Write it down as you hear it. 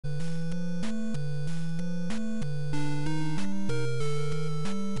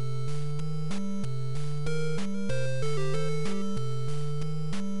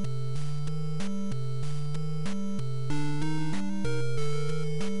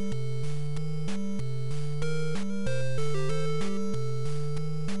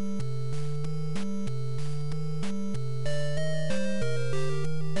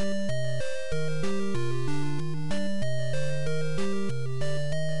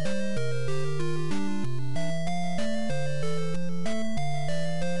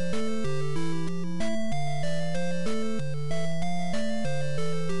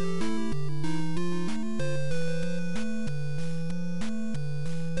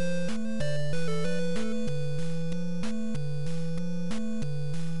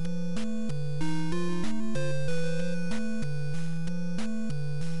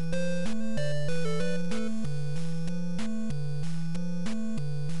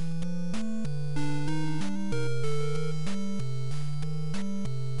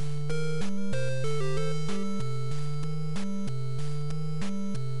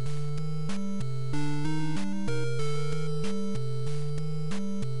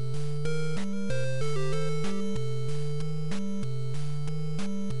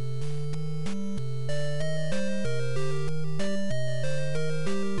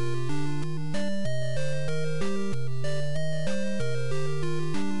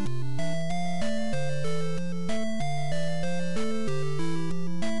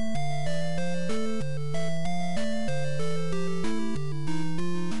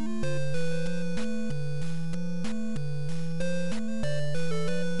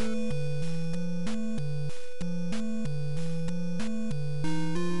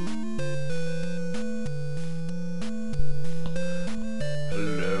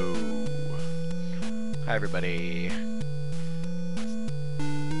Hi everybody.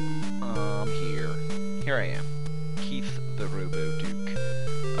 Here I am. Keith the RoboDuke.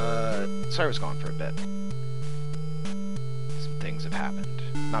 Sorry I was gone for a bit. Some things have happened.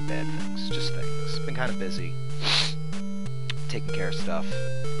 Not bad things, just things. Been kind of busy. Taking care of stuff.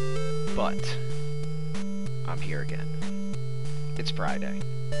 But I'm here again. It's Friday.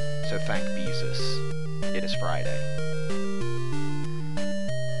 So thank Beezus. It is Friday.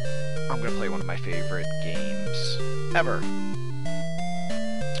 I'm gonna play one of my favorite games ever.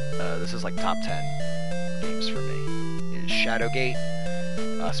 This is like top 10 games for me. It is Shadowgate,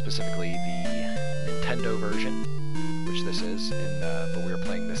 specifically the Nintendo version, which this is, but we were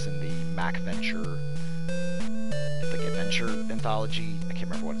playing this in the Mac Venture, like Adventure Anthology. I can't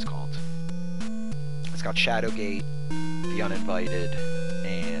remember what it's called. It's called Shadowgate, The Uninvited,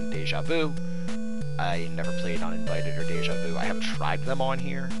 and Deja Vu. I never played Uninvited or Deja Vu. I haven't tried them on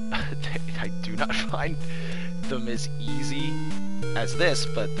here. I do not find them as easy as this,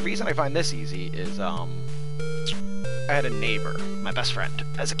 but the reason I find this easy is, I had a neighbor, my best friend,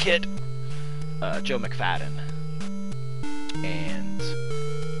 as a kid, Joe McFadden, and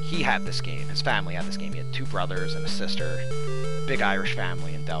he had this game. His family had this game. He had 2 brothers and a sister, big Irish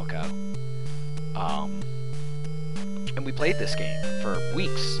family in Delco, and we played this game for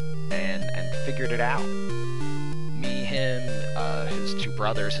weeks, and figured it out. Me, him, his 2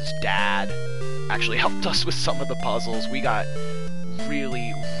 brothers, his dad actually helped us with some of the puzzles. We got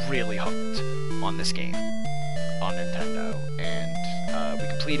really, really hooked on this game on Nintendo, and we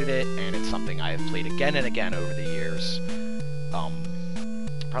completed it, and it's something I have played again and again over the years.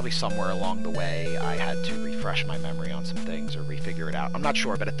 Probably somewhere along the way I had to refresh my memory on some things or refigure it out. I'm not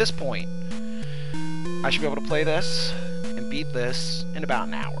sure, but at this point I should be able to play this and beat this in about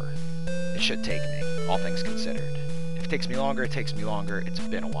an hour. It should take me, all things considered. If it takes me longer, it takes me longer. It's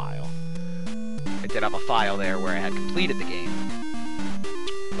been a while. I did have a file there where I had completed the game,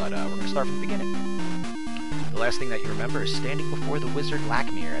 but we're going to start from the beginning. The last thing that you remember is standing before the wizard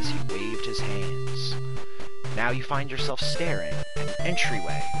Lakmir as he waved his hands. Now you find yourself staring at an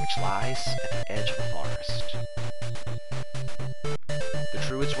entryway which lies at the edge of a forest. The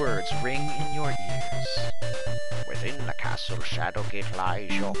druid's words ring in your ears. Within the castle Shadowgate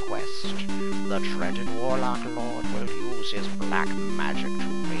lies your quest. The dreaded warlock lord will use his black magic to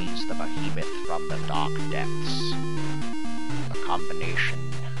raise the behemoth from the dark depths. The combination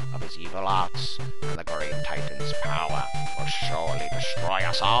of his evil arts and the great titan's power will surely destroy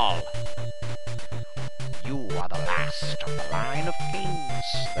us all. You are the last of the line of kings,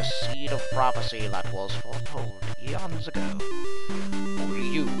 the seed of prophecy that was foretold eons ago. Only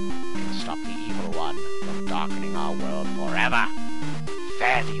you can stop the evil one from darkening our world forever.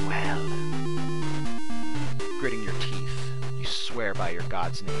 Fare thee well. Gritting your teeth, you swear by your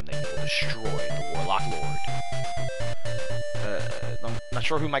god's name that you will destroy the Warlock Lord. I'm not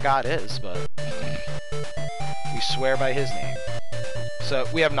sure who my god is, but we swear by his name. So,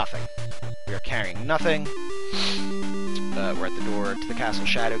 we have nothing. We are carrying nothing. We're at the door to the castle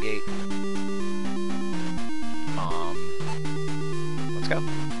Shadowgate. Let's go.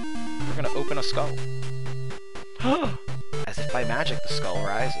 We're gonna open a skull. As if by magic, the skull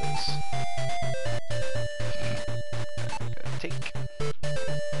rises. Take.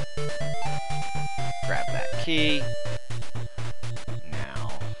 Grab that key.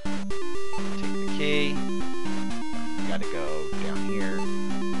 Now, take the key. We gotta go down here.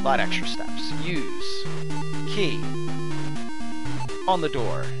 A lot of extra steps. Use key on the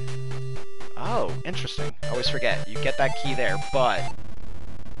door. Oh, interesting. I always forget. You get that key there, but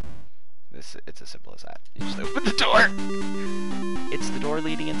it's as simple as that. You just open the door. It's the door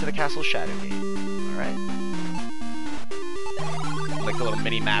leading into the castle Shadowgate. Alright. Like the little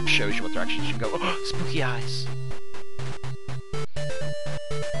mini map shows you what directions you can go. Oh, spooky eyes.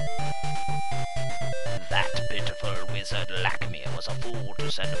 That pitiful wizard Lakmir was a fool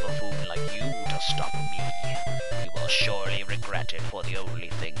to send a buffoon like you to stop me. You will surely regret it, for the only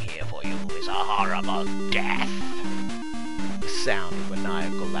thing here for you is a horrible death. The sound of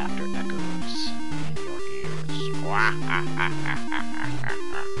maniacal laughter echoes in your ears.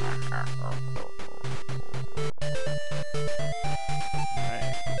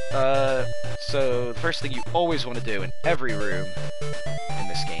 Alright. So the first thing you always want to do in every room in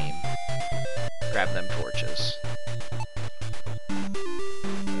this game, grab them torches.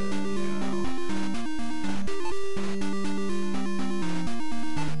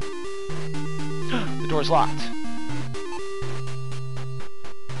 The door's locked.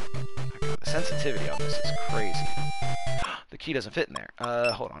 The sensitivity on this is crazy. The key doesn't fit in there.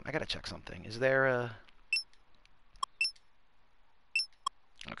 Hold on. I gotta check something. Is there a...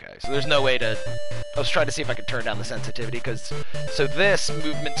 Okay, so there's no way to... I was trying to see if I could turn down the sensitivity, because... So this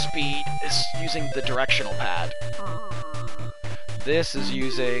movement speed is using the directional pad. This is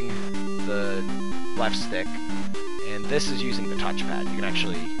using the left stick, and this is using the touchpad. You can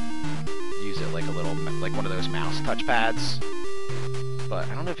actually use it like a little... like one of those mouse touchpads. But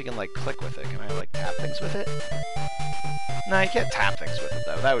I don't know if you can, like, click with it. Can I, like, tap things with it? No, you can't tap things with it,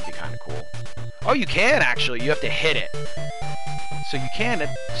 though. That would be kind of cool. Oh, you can, actually. You have to hit it. So you can,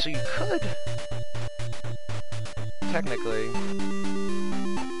 so you could, technically,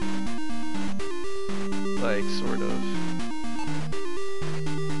 like, sort of,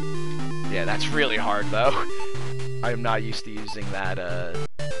 yeah, that's really hard, though. I am not used to using that,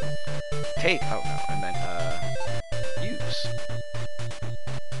 take, oh no, I meant, use.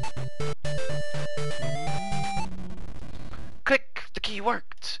 Click, the key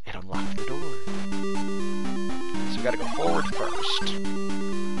worked. It unlocked the door. So we gotta go forward first.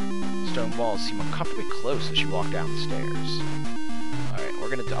 Stone walls seem uncomfortably close as you walk down the stairs. Alright, we're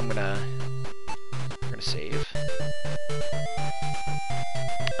gonna save.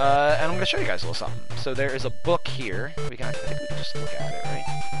 And I'm gonna show you guys a little something. So there is a book here. I think we can just look at it, right?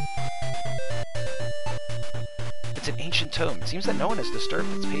 It's an ancient tome. It seems that no one has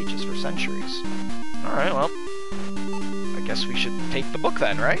disturbed its pages for centuries. Alright, well, I guess we should take the book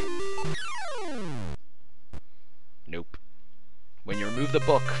then, right? Nope. When you remove the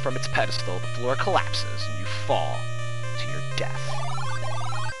book from its pedestal, the floor collapses and you fall to your death.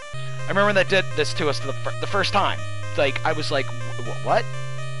 I remember when that did this to us the first time. Like, I was like, what?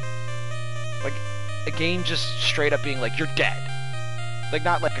 Like, a game just straight up being like, you're dead. Like,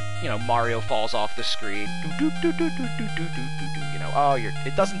 not like, you know, Mario falls off the screen. You know, oh,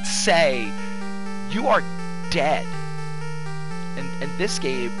 it doesn't say, you are dead. And this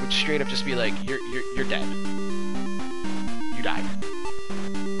game would straight up just be like, you're dead. You died.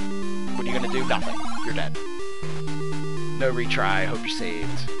 What are you gonna do? Nothing. You're dead. No retry. Hope you're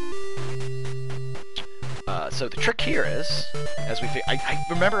saved. So the trick here is, as we I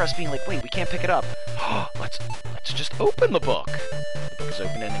remember us being like, wait, we can't pick it up. let's just open the book. The book is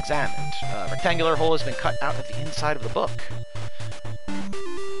opened and examined. A rectangular hole has been cut out of the inside of the book. So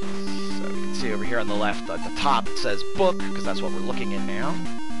we can see over here on the left, at the top, it says book, because that's what we're looking in now.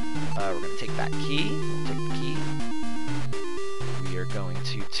 We're going to take that key. We'll take the key. We are going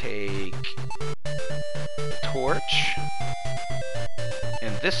to take the torch.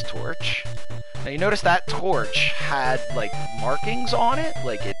 And this torch. Now you notice that torch had, like, markings on it.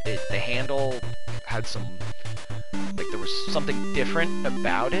 Like, the handle had some... like, there was something different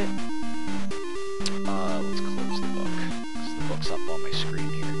about it. Let's close the book, because the book's up on my screen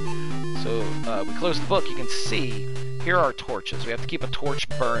here. So, we close the book, you can see, here are torches. We have to keep a torch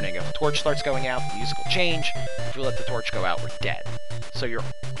burning. If a torch starts going out, the music will change. If we let the torch go out, we're dead. So you're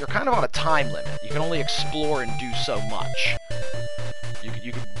kind of on a time limit. You can only explore and do so much.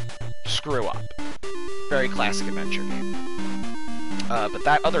 You could screw up. Very classic adventure game. But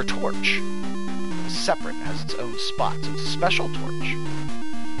that other torch is separate, it has its own spot, so it's a special torch.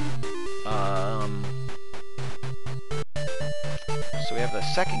 So we have the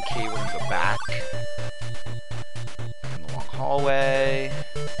second key, we're gonna go back. In the long hallway.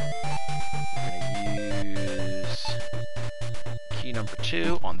 We're gonna use key number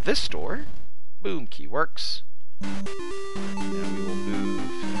 2 on this door. Boom, key works. Now we will move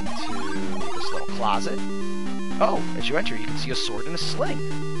into this little closet. Oh, as you enter, you can see a sword and a sling.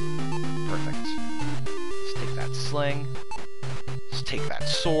 Perfect. Let's take that sling. Let's take that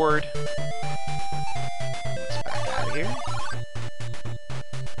sword. Let's back out of here.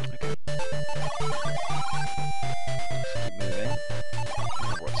 Okay. Let's keep moving.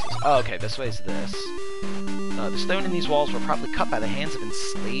 What's this? Oh, okay, this way is this. The stone in these walls were probably cut by the hands of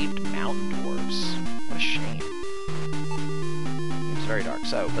enslaved mountain dwarves. What a shame. It's very dark.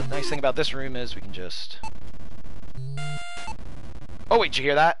 So, the nice thing about this room is we can just... Oh, wait, did you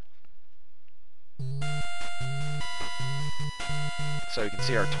hear that? So you can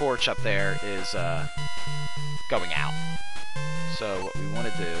see our torch up there is going out. So what we want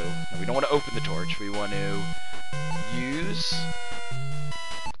to do, we don't want to open the torch, we want to use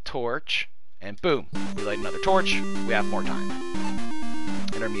torch, and boom, we light another torch, we have more time.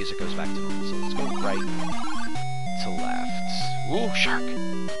 And our music goes back to normal. So let's go right to left. Ooh, shark!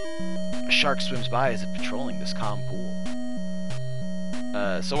 A shark swims by as if patrolling this calm pool.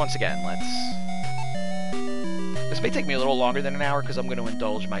 So once again, this may take me a little longer than an hour because I'm going to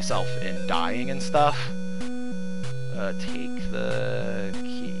indulge myself in dying and stuff. Take the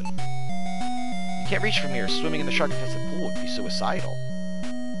key. You can't reach from here. Swimming in the shark-infested pool would be suicidal.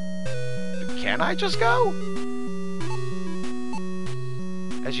 Can I just go?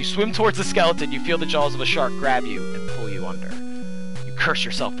 As you swim towards the skeleton, you feel the jaws of a shark grab you and pull you under. You curse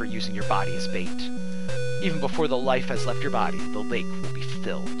yourself for using your body as bait. Even before the life has left your body, the lake will be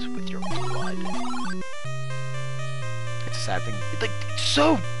filled with your blood. It's a sad thing. It's like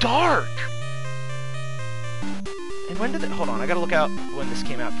so dark. And when did it? Hold on, I gotta look out when this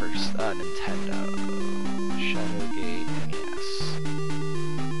came out first. Nintendo, Shadowgate, NES.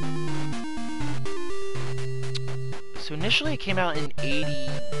 So initially, it came out in '87.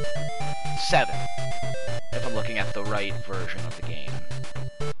 If I'm looking at the right version of the game.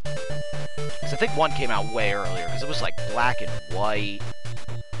 Because I think 1 came out way earlier, because it was like black and white.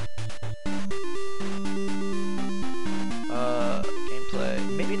 Gameplay.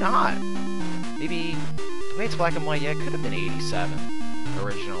 Maybe not. Maybe, the way it's black and white, yeah, it could have been 87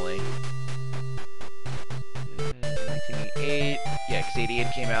 originally. 1988. Yeah, because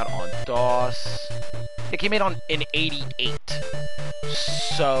 88 came out on DOS. It came out in 88.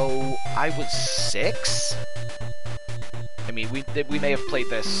 So, I was 6? I mean, we may have played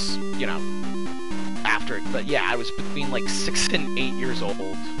this, you know, after it, but yeah, I was between like 6 and 8 years old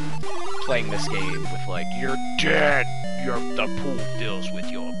playing this game with like, you're dead, the pool fills with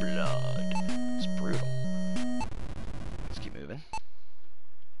your blood. It's brutal. Let's keep moving.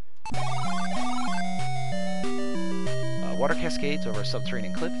 Water cascades over a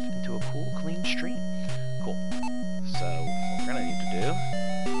subterranean cliff into a cool, clean stream. Cool. So, what we're gonna need to do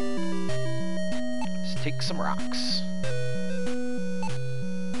is take some rocks.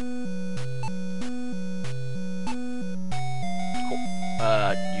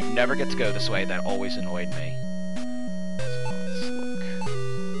 You never get to go this way. That always annoyed me. So let's look.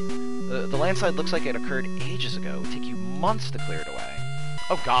 The landslide looks like it occurred ages ago. It would take you months to clear it away.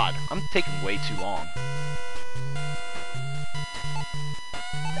 Oh god, I'm taking way too long.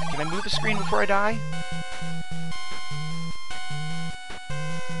 Can I move the screen before I die?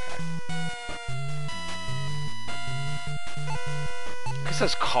 Okay. It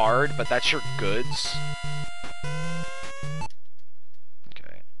says card, but that's your goods.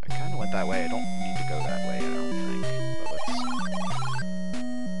 That way. I don't need to go that way, I don't think. But let's...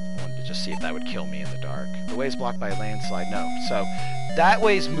 I wanted to just see if that would kill me in the dark. The way is blocked by a landslide. No. So, that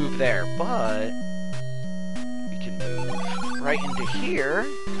way's moved there, but... we can move right into here.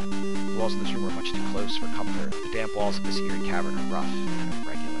 The walls in this room are much too close for comfort. The damp walls of this eerie cavern are rough and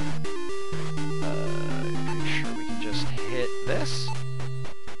irregular. I'm pretty sure we can just hit this.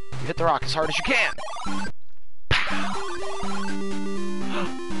 You hit the rock as hard as you can!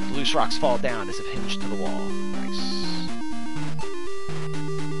 Loose rocks fall down as if hinged to the wall. Nice.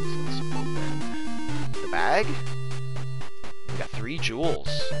 So let's open the bag. We got 3 jewels.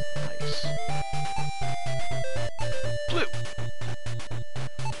 Nice. Blue.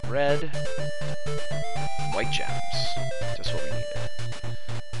 Red. White gems. Just what we needed.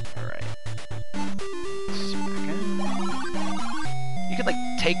 Alright. You could, like,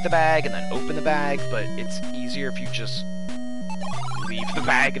 take the bag and then open the bag, but it's easier if you just leave the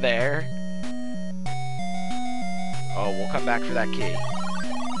bag there. Oh, we'll come back for that key.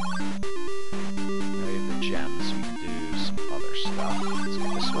 Now we have the gems. We can do some other stuff. Let's go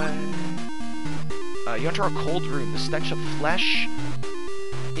this way. You enter a cold room. The stench of flesh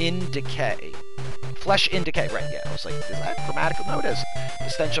in decay. Flesh in decay. Right, yeah. I was like, is that grammatical? No, it is. The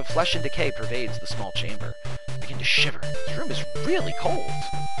stench of flesh in decay pervades the small chamber. You begin to shiver. This room is really cold.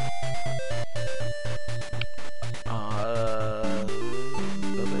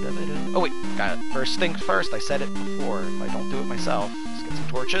 Oh wait, got it. First things first, I said it before. If I don't do it myself, let's get some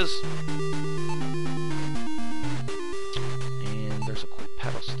torches. And there's a quick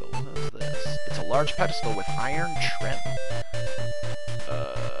pedestal. What is this? It's a large pedestal with iron trim.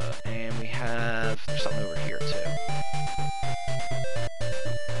 And we have... there's something over here, too.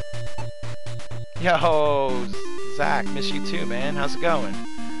 Yo, Zach, miss you too, man. How's it going?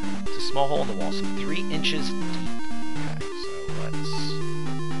 It's a small hole in the wall, so 3 inches deep. Okay, so let's...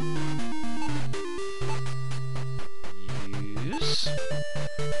 use...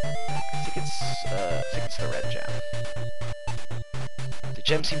 I think it's the red gem. The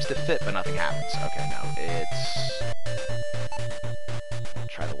gem seems to fit, but nothing happens. Okay, no, it's...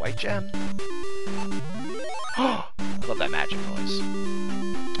 try the white gem. I love that magic noise.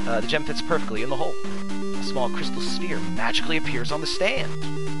 The gem fits perfectly in the hole. A small crystal sphere magically appears on the stand.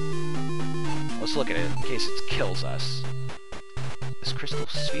 Let's look at it in case it kills us. This crystal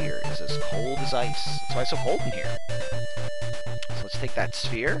sphere is as cold as ice. That's why it's so cold in here. So let's take that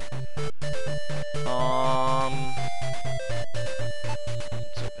sphere.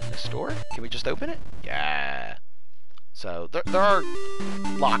 Let's open this door. Can we just open it? Yeah. So there are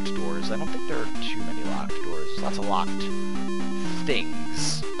locked doors. I don't think there are too many locked doors. There's lots of locked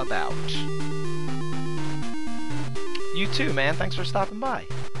things about. You too, man. Thanks for stopping by.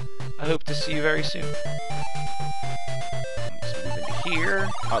 I hope to see you very soon. Let's move into here.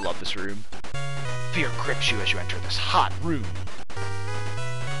 I love this room. Fear grips you as you enter this hot room.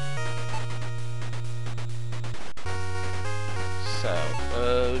 So,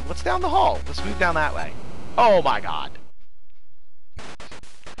 what's down the hall? Let's move down that way. Oh my god.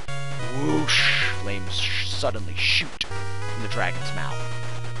 Whoosh! Flames suddenly shoot from the dragon's mouth.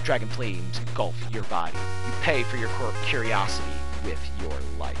 Dragon flames engulf your body. You pay for your curiosity with your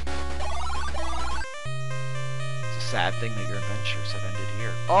life. It's a sad thing that your adventures have ended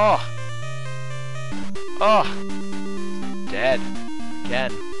here. Oh! Oh! Dead.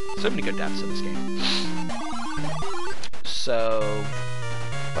 Again. So many good deaths in this game. So,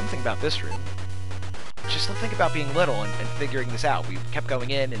 fun thing about this room, just to think about being little and figuring this out. We kept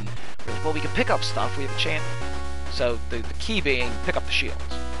going in and we're like, well, we can pick up stuff. We have a chance. So the key being, pick up the shield.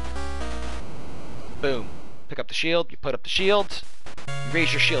 Boom. Pick up the shield. You put up the shield. You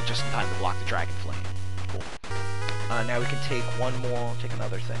raise your shield just in time to block the dragon flame. Cool. Now we can take one more. Take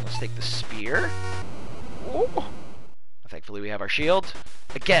another thing. Let's take the spear. Ooh. Thankfully, we have our shield.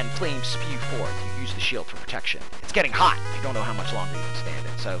 Again, flames spew forth. You use the shield for protection. It's getting hot. You don't know how much longer you can stand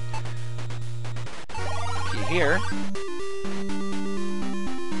it. So, key here.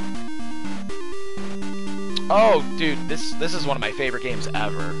 Oh, dude, this is one of my favorite games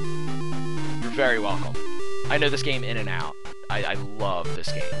ever. You're very welcome. I know this game in and out. I love this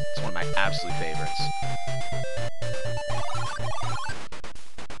game. It's one of my absolute favorites.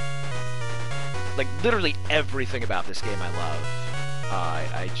 Like, literally everything about this game I love.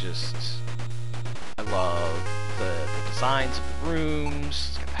 I love the designs of the rooms.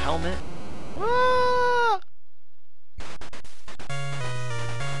 It's got the helmet. Ah!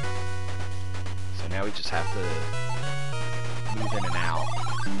 So now we just have to move in and out.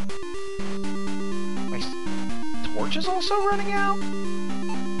 My torch is also running out?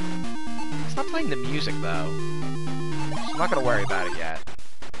 It's not playing the music, though. So I'm not going to worry about it yet.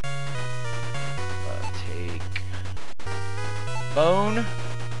 Bone.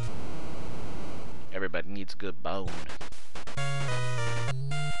 Everybody needs a good bone.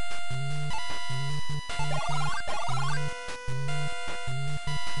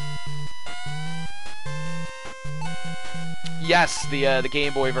 Yes, the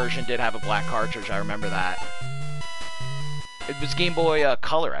Game Boy version did have a black cartridge. I remember that. It was Game Boy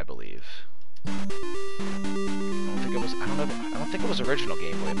Color, I believe. I don't think it was. I don't think it was original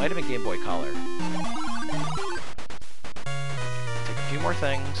Game Boy. It might have been Game Boy Color. Few more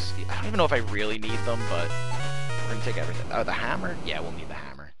things. I don't even know if I really need them, but we're gonna take everything. Oh, the hammer? Yeah, we'll need the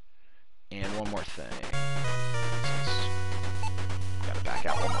hammer. And one more thing. Gotta back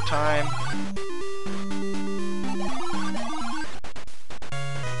out one more time.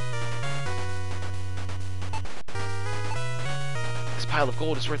 This pile of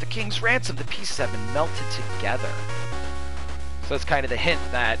gold is worth a king's ransom. The pieces have been melted together. So that's kind of the hint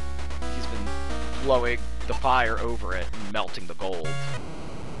that he's been blowing the fire over it and melting the gold.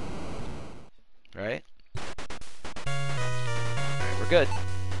 Right? Alright, we're good.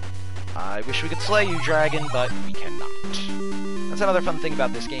 I wish we could slay you, dragon, but we cannot. That's another fun thing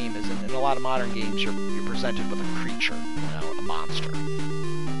about this game, is in a lot of modern games, you're presented with a creature, you know, a monster.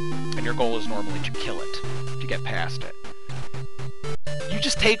 And your goal is normally to kill it, to get past it. You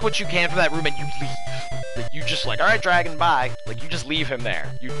just take what you can from that room and you leave. Like, you just like, alright, dragon, bye. Like, you just leave him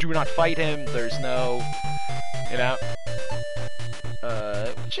there. You do not fight him, there's no... You know?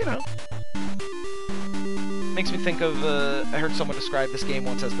 Which, you know... Makes me think of, I heard someone describe this game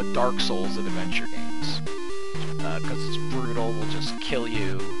once as the Dark Souls of adventure games. Because it's brutal, will just kill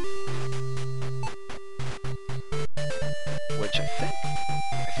you. Which I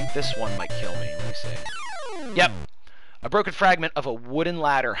think this one might kill me. Let me see. Yep! A broken fragment of a wooden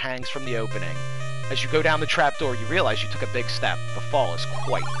ladder hangs from the opening. As you go down the trapdoor, you realize you took a big step. The fall is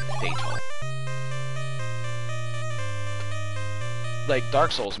quite fatal. Like,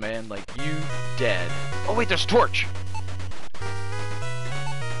 Dark Souls, man. Like, you dead. Oh, wait, there's a torch!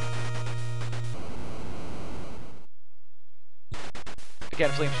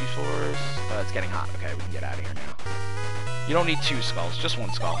 Again, flames use floors. It's getting hot. Okay, we can get out of here now. You don't need two skulls, just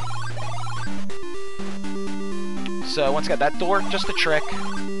one skull. So, once again, that door, just a trick.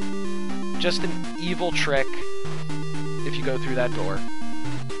 Just an evil trick if you go through that door.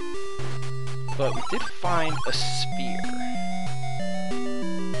 But we did find a spear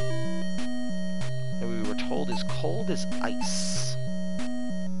that we were told is cold as ice.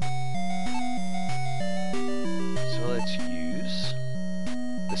 So let's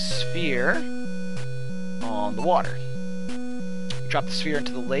sphere on the water. You drop the sphere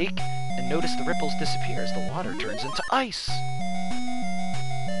into the lake, and notice the ripples disappear as the water turns into ice.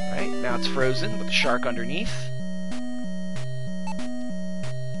 Right, now it's frozen with the shark underneath.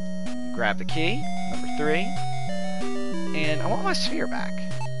 Grab the key, number 3. And I want my sphere back.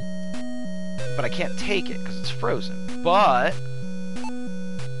 But I can't take it because it's frozen. But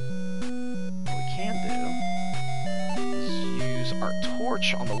what we can do is use our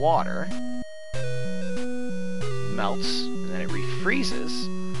torch on the water. Melts, and then it refreezes.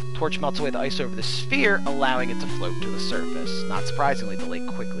 Torch melts away the ice over the sphere, allowing it to float to the surface. Not surprisingly, the lake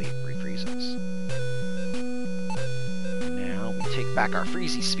quickly refreezes. Now we take back our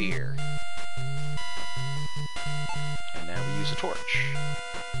freezy sphere. And now we use a torch.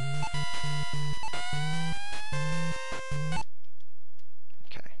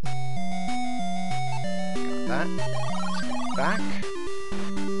 Okay. Got that. Let's go back.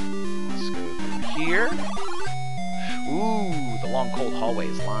 Let's go through here. Ooh, the long cold hallway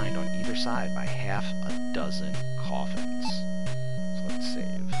is lined on either side by half a dozen coffins. So let's save.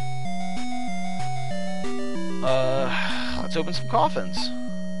 Let's open some coffins.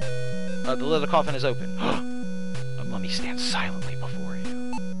 The lid of the coffin is open. A mummy stands silently before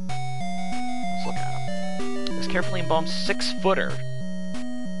you. Let's look at him. This carefully embalmed 6-footer.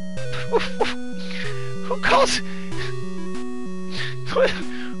 Who calls...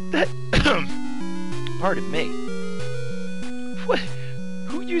 that... Pardon me. What?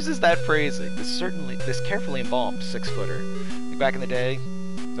 Who uses that phrasing? This carefully embalmed 6-footer. Like back in the day,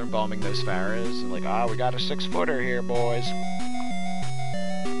 they're embalming those pharaohs, and like, we got a 6-footer here, boys.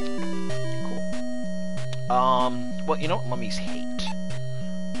 Cool. Well, you know what mummies hate?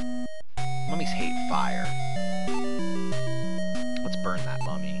 Mummies hate fire. Let's burn that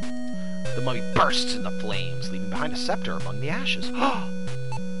mummy. The mummy bursts into flames, leaving behind a scepter among the ashes.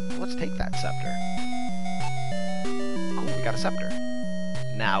 Let's take that scepter. Cool, we got a scepter.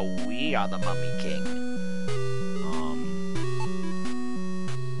 Now we are the Mummy King.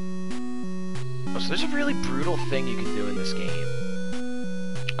 So there's a really brutal thing you can do in this game.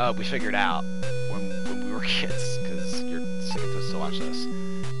 We figured out when we were kids, because you're sick of us to watch this. I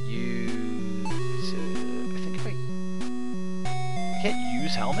think if I can't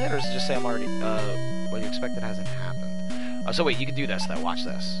use helmet, or does it just say I'm already, what you expected hasn't happened? So wait, you can do this though, watch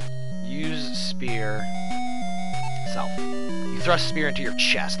this. Use spear, self. You thrust spear into your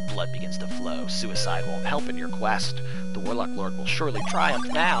chest, blood begins to flow. Suicide won't help in your quest. The Warlock Lord will surely triumph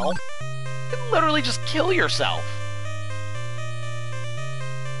now. You can literally just kill yourself.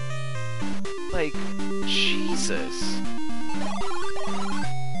 Like, Jesus.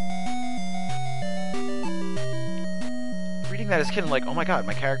 Reading that as a kid, I'm like, oh my god,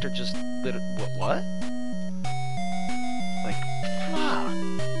 my character just what? Like, fuck.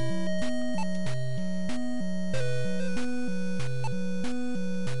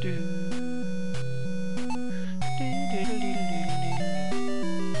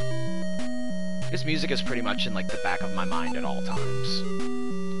 This music is pretty much in like the back of my mind at all times.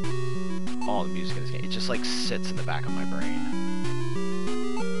 All the music in this game, it just like sits in the back of my brain.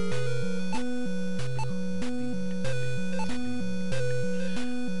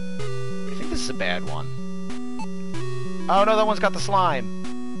 I think this is a bad one. Oh no, that one's got the slime.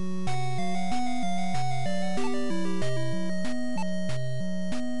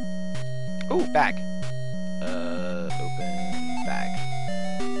 Ooh, bag. Open bag.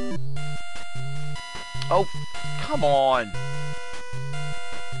 Oh, come on. I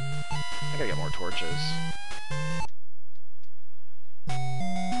gotta get more torches.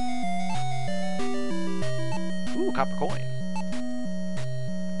 Ooh, copper coin.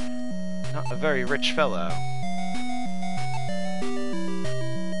 Not a very rich fellow.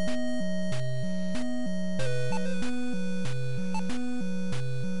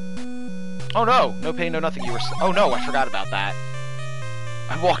 Oh no! No pain, no nothing. You were. Oh no! I forgot about that.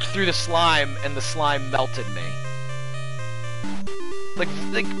 I walked through the slime, and the slime melted me. Like,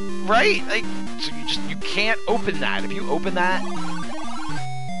 right? Like, so you can't open that. If you open that,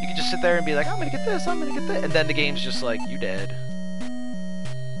 you can just sit there and be like, I'm gonna get this, I'm gonna get that, and then the game's just like, you dead.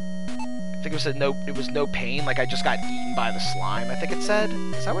 I think it was no pain. Like I just got eaten by the slime. I think it said.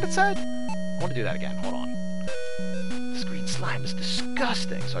 Is that what it said? I want to do that again. Hold on. This green slime is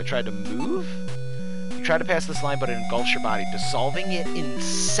disgusting. So I tried to move. You try to pass the slime, but it engulfs your body, dissolving it in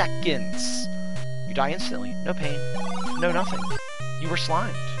seconds. You die instantly. No pain. No nothing. You were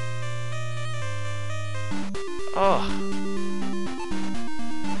slimed. Oh.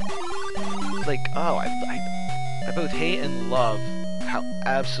 Like, oh, I both hate and love how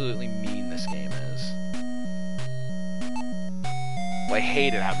absolutely mean this game is. Well, I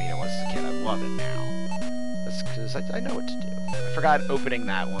hated how mean it was as a kid. I love it now. That's because I know what to do. I forgot opening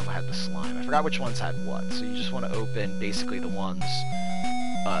that one had the slime. I forgot which ones had what. So you just want to open basically the ones,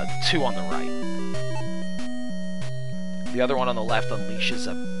 2 on the right. The other one on the left unleashes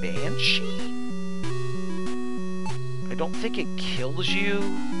a banshee? I don't think it kills you.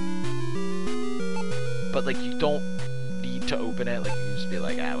 But, like, you don't need to open it. Like, you can just be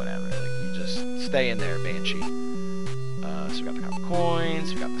like, ah, whatever. Like, you just stay in there, banshee. So we got the copper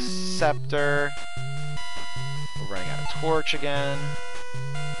coins. We got the scepter. We're running out of torch again.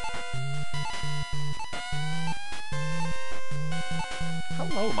 How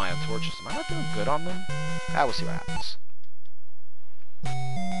low am I on torches? Am I not doing good on them? Ah, we'll see what happens.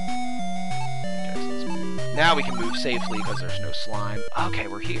 Okay, so let's move. Now we can move safely because there's no slime. Okay,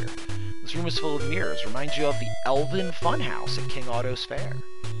 we're here. This room is full of mirrors. Reminds you of the Elven Funhouse at King Otto's Fair.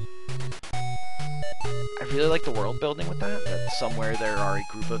 I really like the world building with that. That somewhere there are a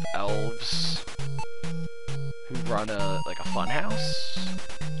group of elves who run a funhouse,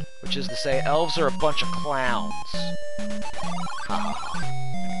 which is to say, elves are a bunch of clowns. Ha ha ha.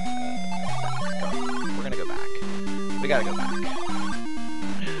 We're gonna go back. We gotta go back.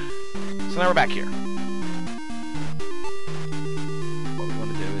 So now we're back here. What we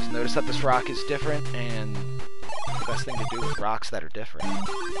want to do is notice that this rock is different, and the best thing to do with rocks that are different.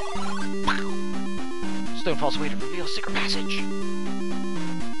 Stone falls away to reveal secret passage.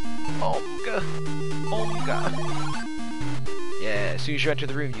 Omga. Omga. Yeah, as soon as you enter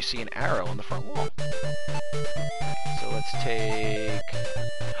the room, you see an arrow on the front wall. So let's take...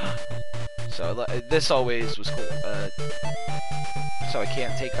 So this always was cool. So I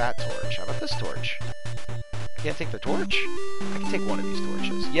can't take that torch. How about this torch? I can't take the torch? I can take one of these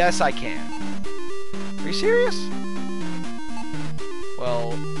torches. Yes, I can. Are you serious?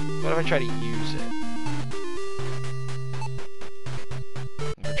 Well, what if I try to use it?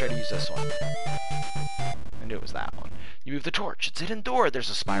 I'm gonna try to use this one. I knew it was that one. You move the torch. It's a hidden door. There's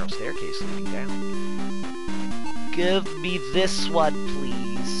a spiral staircase leading down. Give me this one,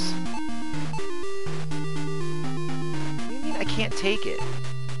 please. What do you mean I can't take it?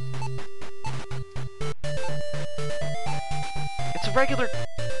 It's a regular...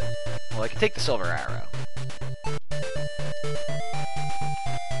 Well, I can take the silver arrow.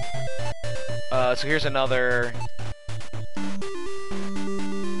 So here's another...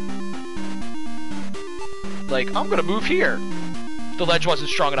 Like, I'm gonna move here. The ledge wasn't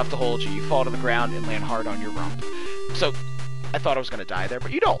strong enough to hold you. You fall to the ground and land hard on your rump. So, I thought I was gonna die there,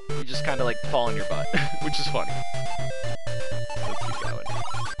 but you don't. You just kind of, like, fall on your butt, which is funny. Let's keep going.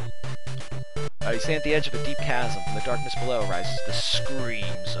 You stand at the edge of a deep chasm. From the darkness below rises the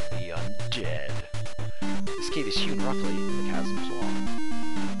screams of the undead. This cave is hewn roughly in the chasm's wall.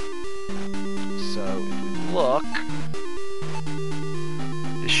 So, if we look...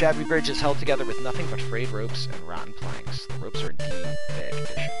 The shabby bridge is held together with nothing but frayed ropes and rotten planks. The ropes are indeed bad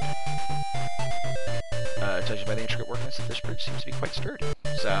condition. Judging by the intricate workmanship of this bridge, seems to be quite sturdy.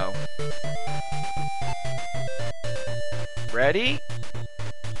 So... Ready?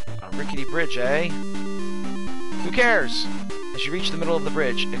 A rickety bridge, eh? Who cares? As you reach the middle of the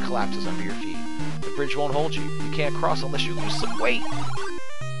bridge, it collapses under your feet. The bridge won't hold you. You can't cross unless you lose some weight.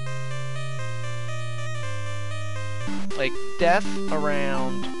 Like, death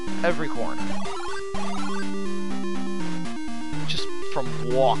around every corner. Just from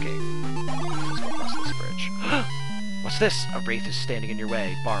walking. Let's go across this bridge. What's this? A wraith is standing in your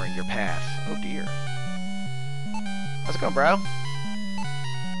way, barring your path. Oh dear. How's it going, bro?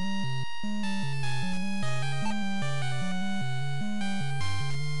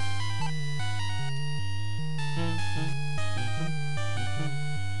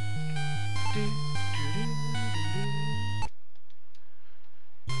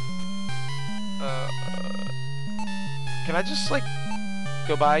 Can I just, like,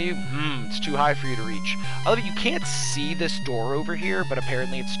 go by you? It's too high for you to reach. I love it, you can't see this door over here, but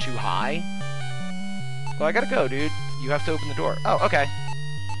apparently it's too high. Well, I gotta go, dude. You have to open the door. Oh, okay.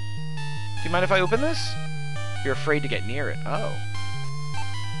 Do you mind if I open this? You're afraid to get near it. Oh.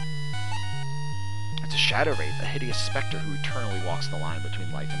 It's a Shadowgate, a hideous specter who eternally walks the line between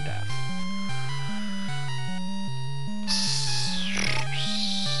life and death.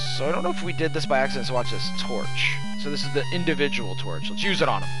 So I don't know if we did this by accident, so watch this. Torch. So this is the individual torch. Let's use it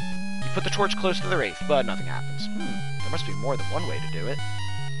on him. You put the torch close to the wraith, but nothing happens. There must be more than one way to do it.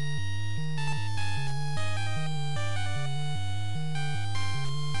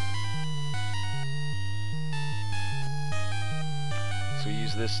 So we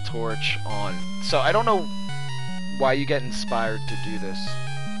use this torch on... So I don't know why you get inspired to do this.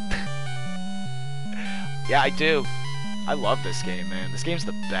 Yeah, I do. I love this game, man. This game's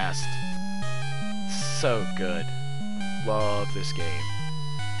the best. It's so good. Love this game.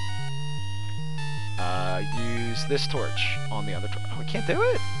 Use this torch on the other torch. Oh, we can't do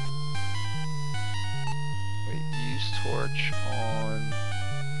it? Wait, use torch on...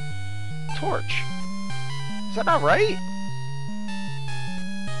 torch. Is that not right?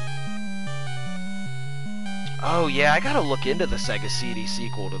 Oh, yeah, I gotta look into the Sega CD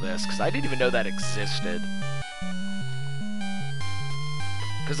sequel to this, because I didn't even know that existed.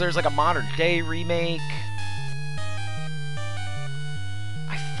 Because there's like a modern day remake.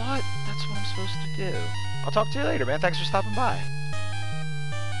 I thought that's what I'm supposed to do. I'll talk to you later, man. Thanks for stopping by.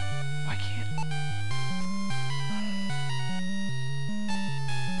 Why can't...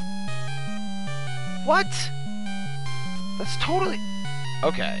 What? That's totally...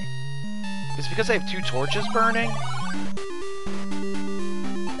 Okay. It's because I have 2 torches burning?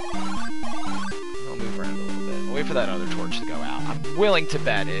 I'll move around a little bit. I'll wait for that other torch to go out. I'm willing to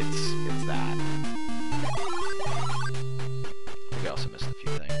bet it's that. We also missed a few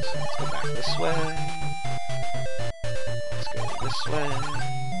things. Let's go back this way. Let's go this way.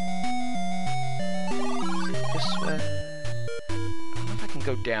 This way. I don't know if I can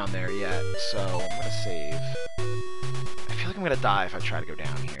go down there yet, so I'm gonna save. I feel like I'm gonna die if I try to go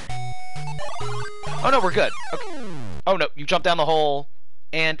down here. Oh no, we're good. Okay. Oh no, you jumped down the hole,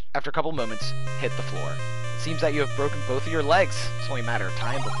 and after a couple moments, hit the floor. It seems that you have broken both of your legs. It's only a matter of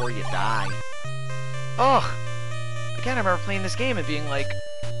time before you die. Ugh. Again, I remember playing this game and being like...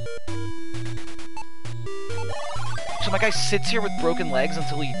 So my guy sits here with broken legs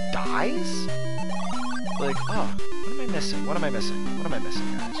until he dies? Like, oh, what am I missing? What am I missing? What am I missing,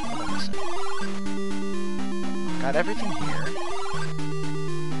 guys? What am I missing? Got everything here.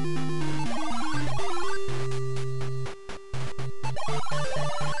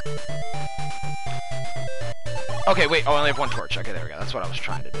 Okay, wait, oh, I only have 1 torch. Okay, there we go. That's what I was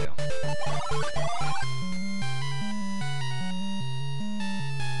trying to do. There we go.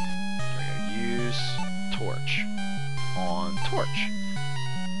 Use torch on torch.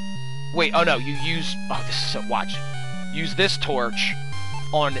 Wait, oh no, you use... Oh, this is so... Watch. Use this torch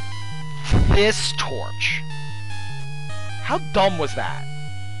on this torch. How dumb was that?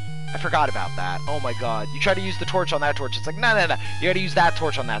 I forgot about that. Oh my god. You try to use the torch on that torch. It's like, no, no, no. You gotta use that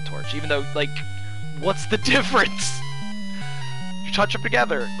torch on that torch. Even though, like... What's the difference? You touch them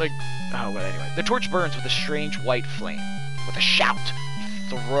together. Like, oh, well, anyway. The torch burns with a strange white flame. With a shout, you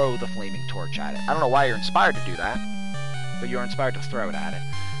throw the flaming torch at it. I don't know why you're inspired to do that, but you're inspired to throw it at it.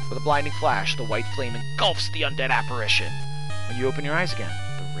 With a blinding flash, the white flame engulfs the undead apparition. When you open your eyes again,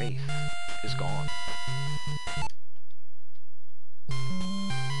 the wraith is gone. Ooh,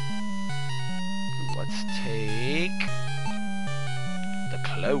 let's take the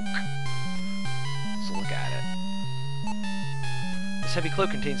cloak. Look at it. This heavy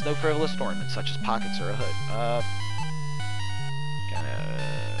cloak contains no frivolous ornaments, such as pockets or a hood.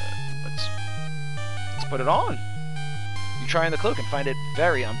 Let's put it on. You try on the cloak and find it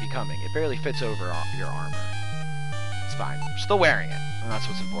very unbecoming. It barely fits over your armor. It's fine. You're still wearing it, and that's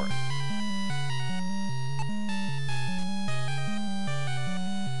what's important.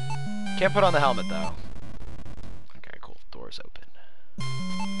 Can't put on the helmet, though. Okay, cool. Door's open.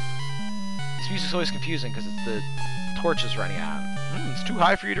 This music's always confusing because it's the torch is running out. It's too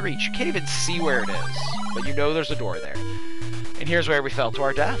high for you to reach. You can't even see where it is, but you know there's a door there. And here's where we fell to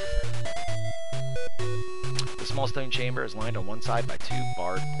our death. The small stone chamber is lined on one side by 2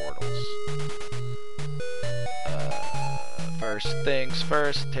 barred portals. First things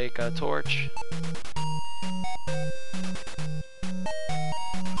first, take a torch.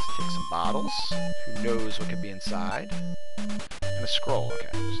 Let's take some bottles. Who knows what could be inside? And a scroll.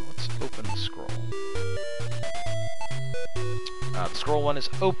 Okay, so let's open the scroll. The scroll one is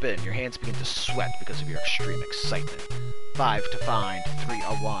open. Your hands begin to sweat because of your extreme excitement. 5 to find, 3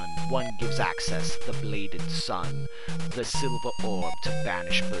 a 1. 1 gives access, the bladed sun. The silver orb to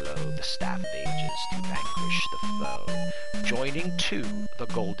banish below. The staff of ages to vanquish the foe. Joining 2, the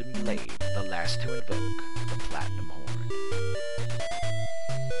golden blade. The last to invoke, the platinum horn.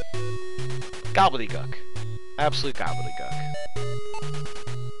 Gobbledygook. Absolute gobbledygook.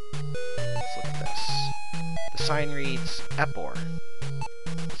 Let's look at this. The sign reads Epor.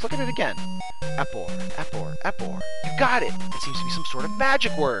 Let's look at it again. Epor, Epor, Epor. You got it! It seems to be some sort of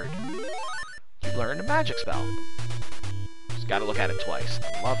magic word. You learned a magic spell. Just gotta look at it twice.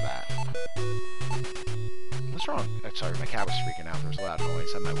 I love that. What's wrong? Oh, sorry, my cat was freaking out. There was a loud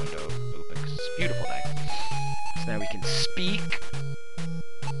noise. I had my window open because it's a beautiful day. So now we can speak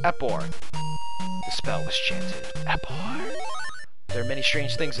Epor. The spell was chanted. Epor. There are many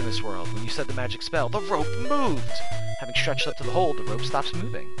strange things in this world. When you said the magic spell, the rope moved! Having stretched up to the hole, the rope stops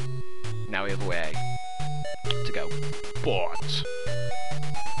moving. Now we have a way to go. But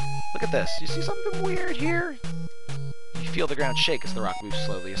look at this. You see something weird here? You feel the ground shake as the rock moves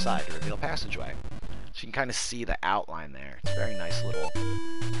slowly aside to reveal a passageway. So you can kind of see the outline there. It's a very nice little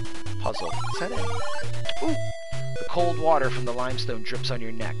puzzle. Let's head in. Ooh! The cold water from the limestone drips on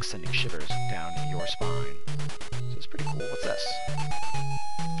your neck, sending shivers down your spine. So it's pretty cool. What's this?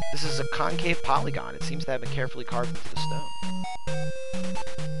 This is a concave polygon. It seems to have been carefully carved into the stone.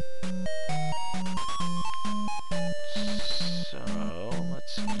 So,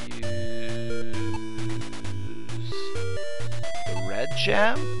 let's use the red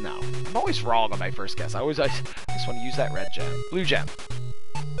gem? No. I'm always wrong on my first guess. I just want to use that red gem. Blue gem.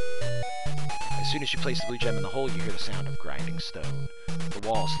 As soon as you place the blue gem in the hole, you hear the sound of grinding stone. The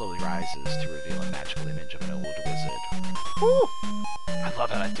wall slowly rises to reveal a magical image of an old wizard. Woo! I love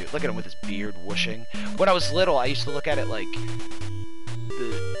how that dude. Look at him with his beard whooshing. When I was little, I used to look at it like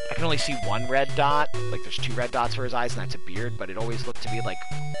I can only see one red dot. Like there's two red dots for his eyes, and that's a beard. But it always looked to me like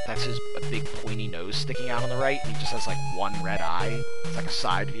that's a big pointy nose sticking out on the right, and he just has like one red eye. It's like a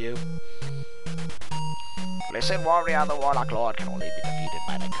side view. Listen, warrior, the Warlock Lord can only be defeated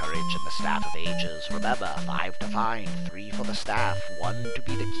by the courage and the Staff of Ages. Remember, 5 to find, 3 for the staff, 1 to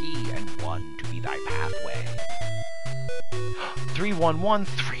be the key, and 1 to be thy pathway. 311,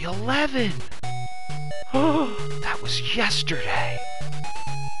 311! That was yesterday!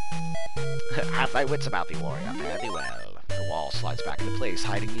 Have thy wits about thee, warrior. Fare thee well. The wall slides back into place,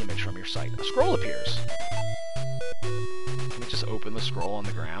 hiding the image from your sight. A scroll appears. Can we just open the scroll on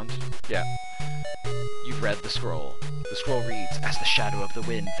the ground? Yeah. You've read the scroll. The scroll reads, "As the shadow of the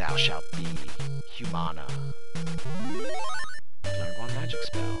wind thou shalt be, Humana." You've learned one magic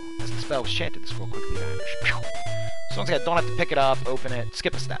spell. As the spell was chanted, the scroll quickly vanished. So once again, don't have to pick it up, open it,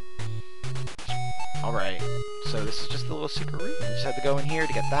 skip a step. Alright, so this is just a little secret room. We just had to go in here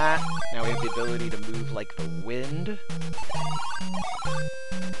to get that. Now we have the ability to move like the wind.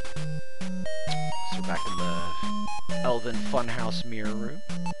 So we're back in the Elven Funhouse mirror room.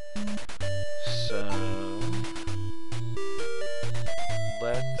 So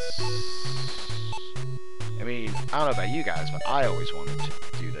let's... I mean, I don't know about you guys, but I always wanted to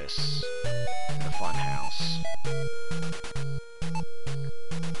do this in a fun house.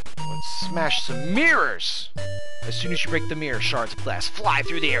 Let's smash some mirrors! As soon as you break the mirror, shards of glass fly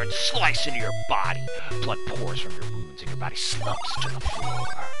through the air and slice into your body. Blood pours from your wounds and your body slumps to the floor.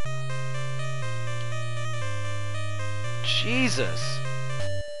 Jesus!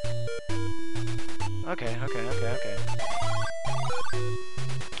 Okay.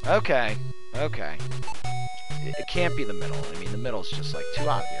 Okay. It can't be the middle. I mean, the middle's just, like, too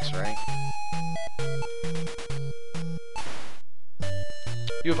obvious, right?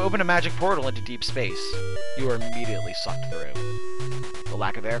 You have opened a magic portal into deep space. You are immediately sucked through. The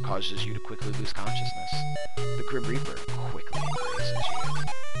lack of air causes you to quickly lose consciousness. The Grim Reaper quickly embraces you.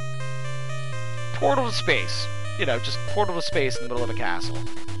 Portal to space. You know, just portal to space in the middle of a castle.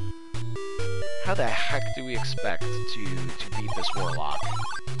 How the heck do we expect to beat this warlock?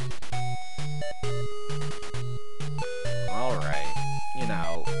 Alright. You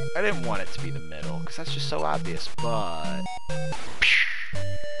know, I didn't want it to be the middle, because that's just so obvious, but...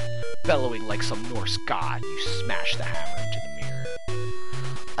 Bellowing like some Norse god, you smash the hammer into the mirror.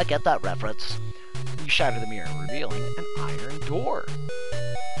 I get that reference. You shatter the mirror, revealing an iron door.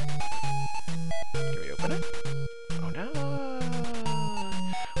 Can we open it? Oh no!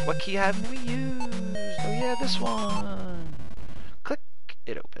 What key haven't we used? Oh yeah, this one! Click,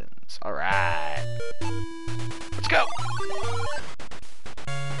 it opens. Alright. Let's go!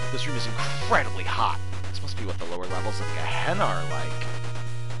 This room is incredibly hot. This must be what the lower levels of Gehenna are like.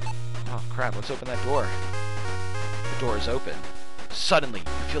 Oh crap, let's open that door. The door is open. Suddenly,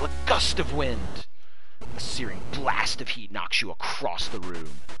 you feel a gust of wind. A searing blast of heat knocks you across the room.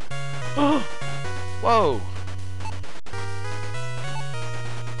 Whoa!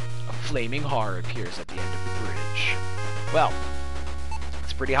 A flaming horror appears at the end of the bridge. Well,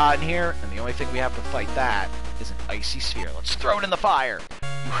 it's pretty hot in here, and the only thing we have to fight that is an icy sphere. Let's throw it in the fire!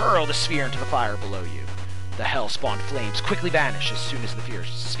 You hurl the sphere into the fire below you. The hell-spawned flames quickly vanish as soon as the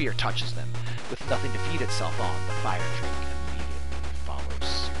sphere touches them. With nothing to feed itself on, the fire drake immediately follows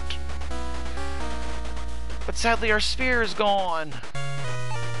suit. But sadly, our sphere is gone.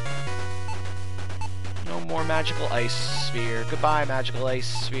 No more magical ice sphere. Goodbye, magical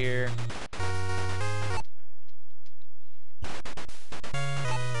ice sphere.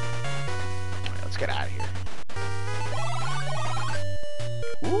 Alright, let's get out of here.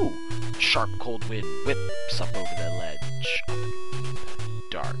 Ooh! Sharp, cold wind whips up over the ledge.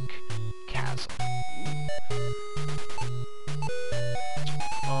 dark chasm.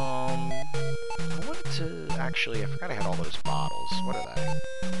 I wanted to... Actually, I forgot I had all those bottles. What are they?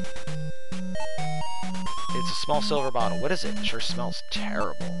 It's a small silver bottle. What is it? It sure smells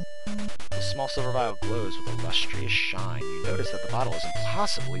terrible. The small silver vial glows with a lustrous shine. You notice that the bottle is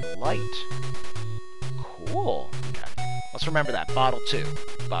impossibly light. Cool. Okay. Let's remember that. Bottle 2.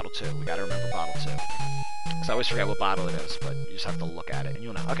 Bottle 2. We gotta remember bottle 2. Because I always forget what bottle it is, but you just have to look at it and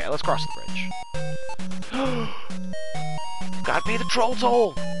you'll know. Okay, let's cross the bridge. Gotta be the troll's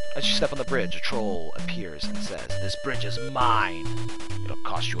hole! As you step on the bridge, a troll appears and says, "This bridge is mine. It'll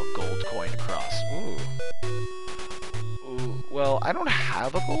cost you a gold coin to cross." Ooh. Ooh. Well, I don't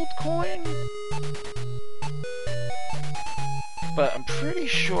have a gold coin. But I'm pretty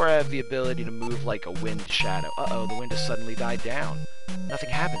sure I have the ability to move like a wind shadow. Uh-oh, the wind has suddenly died down. Nothing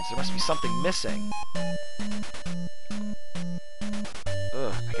happens. There must be something missing.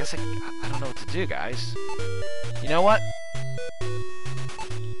 Ugh, I guess I don't know what to do, guys. You know what?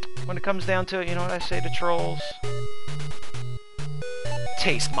 When it comes down to it, you know what I say to trolls?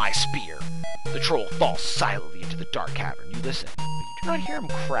 Taste my spear. The troll falls silently into the dark cavern. You listen, but you do not hear him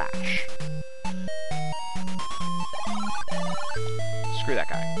crash. Screw that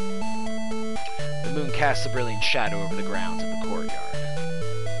guy. The moon casts a brilliant shadow over the grounds of the courtyard.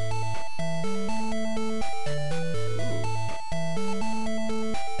 Ooh.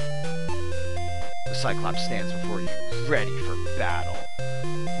 The Cyclops stands before you, ready for battle.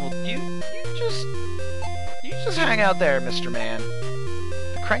 Well, you just hang out there, Mr. Man.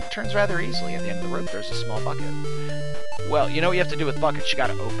 The crank turns rather easily. At the end of the rope, there's a small bucket. Well, you know what you have to do with buckets? You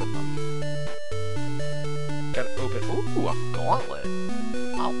gotta open them. Gotta open... Ooh, a gauntlet.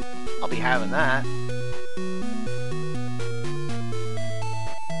 I'll be having that.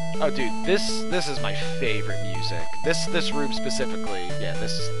 Oh, dude, this is my favorite music. This room specifically, yeah,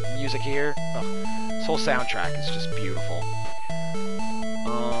 this music here, this whole soundtrack is just beautiful.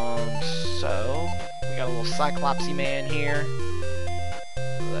 So we got a little Cyclopsy man here.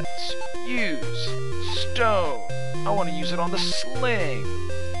 Let's use stone. I want to use it on the sling.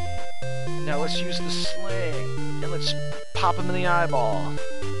 Now let's use the sling, and let's pop him in the eyeball.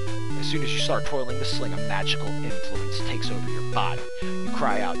 As soon as you start twirling the sling, a magical influence takes over your body. You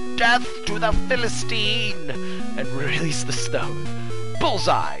cry out, "Death to the Philistine!" and release the stone.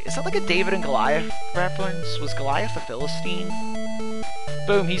 Bullseye! Is that like a David and Goliath reference? Was Goliath a Philistine?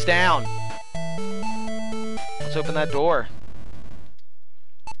 Boom, he's down. Let's open that door.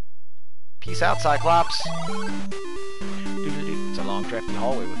 Peace out, Cyclops. It's a long, drafty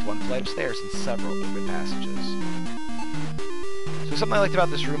hallway with one flight of stairs and several open passages. So something I liked about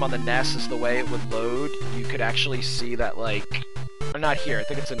this room on the NES is the way it would load. You could actually see that, like... Or not here, I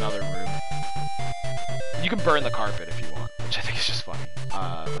think it's another room. You can burn the carpet if you want, which I think is just funny.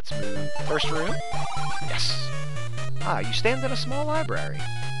 Let's move. First room? Yes. Ah, you stand in a small library.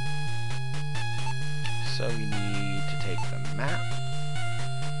 So we need to take the map.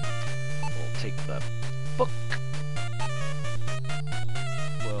 We'll take the book.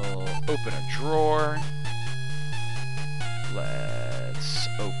 We'll open a drawer. Let's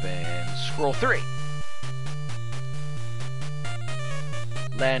open scroll 3.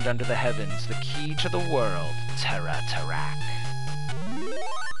 Land under the heavens, the key to the world, Terra Tarak.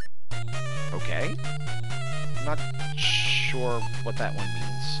 Okay. I'm not sure what that one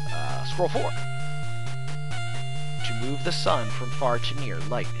means. Scroll 4. To move the sun from far to near,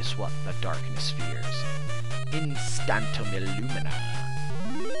 light is what the darkness fears. Instantum illumina.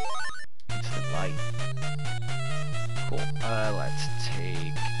 Instant light. Cool. Let's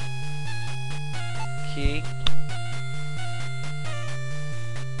take... key.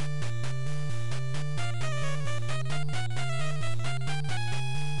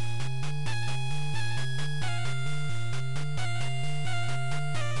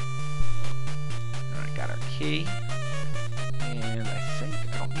 Alright, got our key. And I think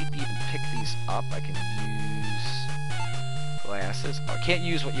I don't need to even pick these up. I can use glasses. Oh, I can't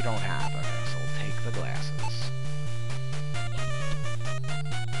use what you don't have. Okay, so we'll take the glasses.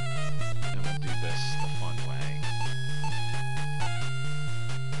 And we'll do this the fun way.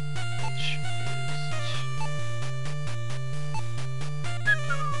 Which is...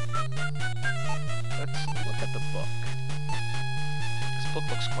 Let's look at the book. This book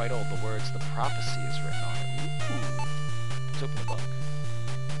looks quite old. The words, the prophecy is written on it. Ooh. Let's open the book.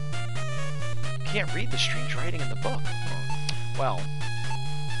 You can't read the strange writing in the book. Well,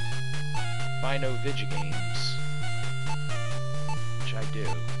 if I know video games, which I do,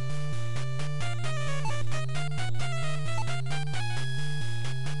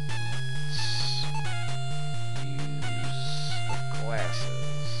 let's use the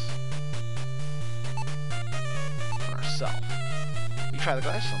glasses. itself. You try the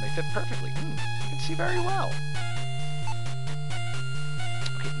glasses on, they fit perfectly. You can see very well.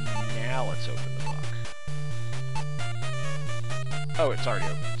 Okay, now let's open the book. Oh, it's already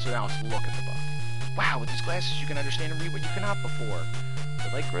open, so now let's look at the book. Wow, with these glasses you can understand and read what you cannot before. The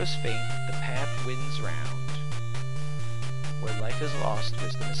light grows faint, the path winds round. Where life is lost,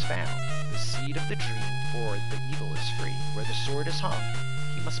 wisdom is found. The seed of the dream, for the evil is free. Where the sword is hung,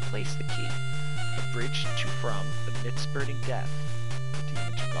 he must place the key. A bridge to from, amidst burning death. The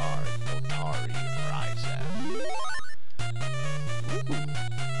demon to guard, Notari riseth. Ooh.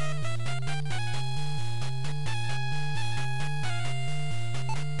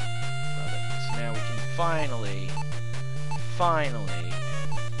 Love it. So now we can finally,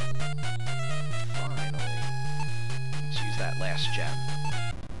 let's use that last gem.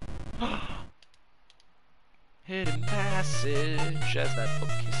 Hidden passage, as that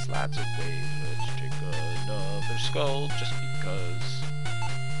bookcase slides away. Let's take another skull, just because.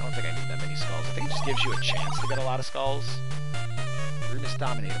 I don't think I need that many skulls. I think it just gives you a chance to get a lot of skulls. The room is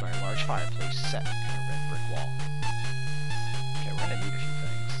dominated by a large fireplace set in a red brick wall. Okay, we're gonna need a few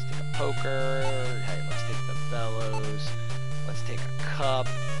things. Take a poker. Hey, let's take the bellows. Let's take a cup.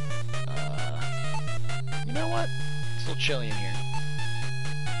 You know what? It's a little chilly in here.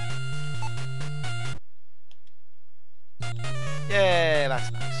 Yay,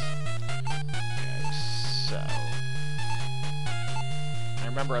 that's nice. Okay, so I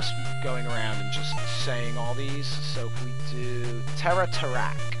remember us going around and just saying all these. So if we do Terra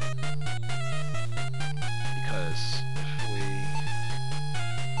Tarak, because if we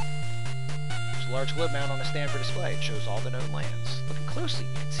there's a large globe mounted on a stand for display, it shows all the known lands. Looking closely,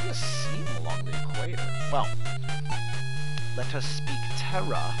 you can see a seam along the equator. Well, let us speak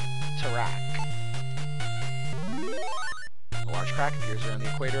Terra Tarak. A large crack appears around the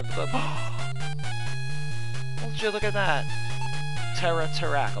equator of the globe. Would you look at that? Terra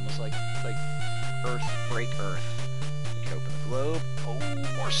Tarak, almost like Earth, break Earth. We can open the globe. Oh,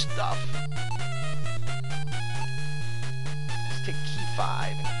 more stuff. Let's take key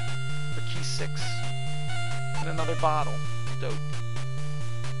 5 or key 6 and another bottle. Dope.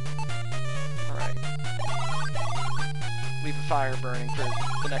 Alright. Leave the fire burning for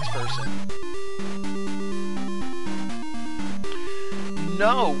the next person.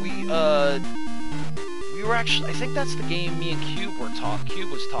 No, we were actually, I think that's the game me and Cube was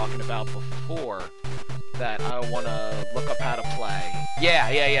talking about before, that I want to look up how to play.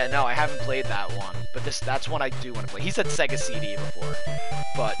 Yeah, no, I haven't played that one, but that's one I do want to play. He said Sega CD before,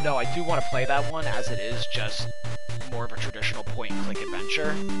 but no, I do want to play that one, as it is just more of a traditional point-and-click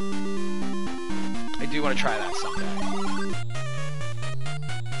adventure. I do want to try that someday.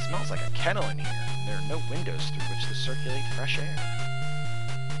 It smells like a kennel in here, and there are no windows through which to circulate fresh air.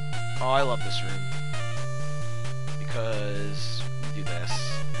 Oh, I love this room. Because we do this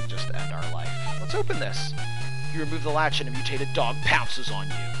and just end our life. Let's open this. You remove the latch and a mutated dog pounces on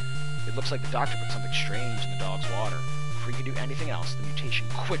you. It looks like the doctor put something strange in the dog's water. Before you can do anything else, the mutation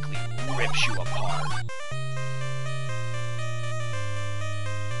quickly rips you apart.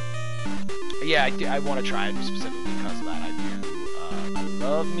 Yeah, I want to try it specifically because of that. I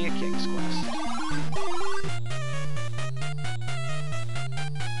love me a King's Quest.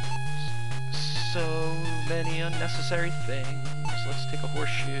 So many unnecessary things. Let's take a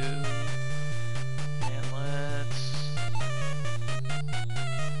horseshoe. And let's...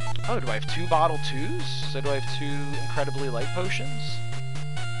 Oh, do I have 2 bottle 2s? So do I have 2 incredibly light potions?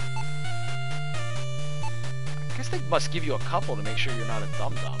 I guess they must give you a couple to make sure you're not a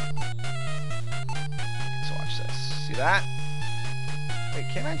dum-dum. So watch this. See that? Wait,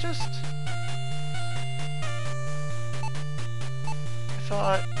 can I just... I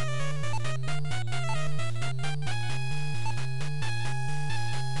thought...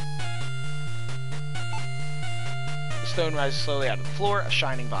 The stone rises slowly out of the floor. A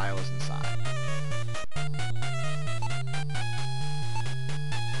shining vial is inside.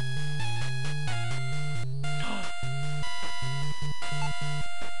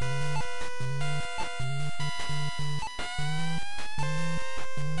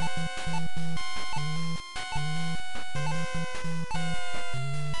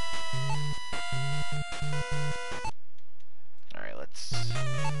 Alright, let's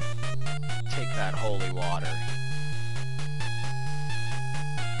take that holy water.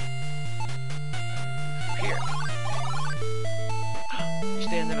 Here. You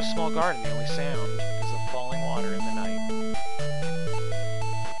stand in a small garden, the only sound is of falling water in the night.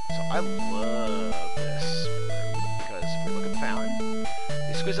 So I love this room, because if we look at the fountain, the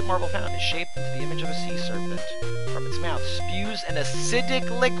exquisite marble fountain is shaped into the image of a sea serpent. From its mouth spews an acidic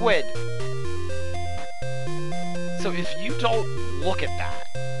liquid. So if you don't look at that,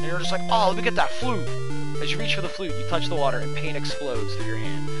 and you're just like, oh, let me get that flute. As you reach for the flute, you touch the water, and pain explodes through your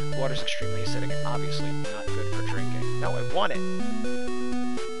hand. The water's extremely acidic, and obviously not good for drinking. No, I want it.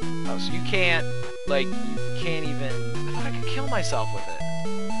 Oh, so you can't, like, you can't even... I thought I could kill myself with it.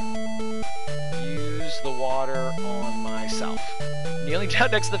 Use the water on myself. Kneeling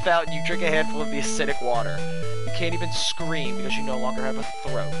down next to the fountain, you drink a handful of the acidic water. You can't even scream because you no longer have a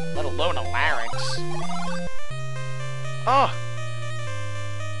throat, let alone a larynx. Oh!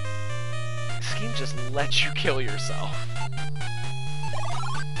 This game just lets you kill yourself.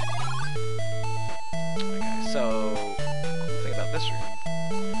 Okay, so... cool thing about this room...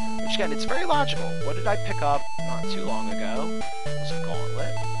 which again, it's very logical. What did I pick up not too long ago? It was a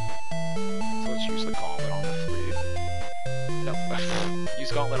gauntlet. So let's use the gauntlet on the flute. No,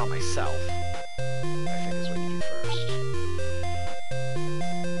 use gauntlet on myself. I think is what you do first.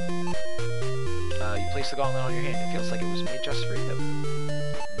 You place the gauntlet on your hand. It feels like it was made just for you.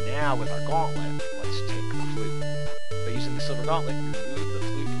 Now with our gauntlet, let's take the flute. By using the silver gauntlet, you remove the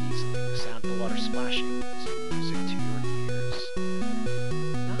flute easily. The sound of the water splashing is music to your ears.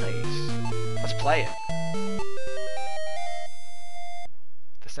 Nice. Let's play it.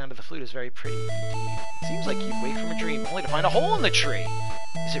 The sound of the flute is very pretty indeed. It seems like you wake from a dream only to find a hole in the tree.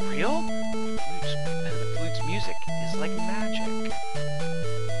 Is it real? The flute's music is like magic.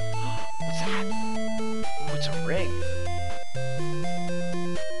 What's that? Oh, it's a ring.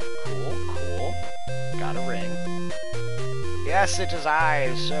 Cool. Got a ring. Yes, it is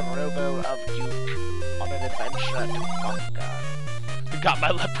I, Sir RoboDuke, on an adventure to conquer. Got my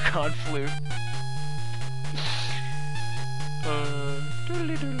leprechaun flute. I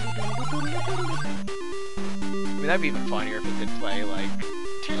mean, that'd be even funnier if it did play, like...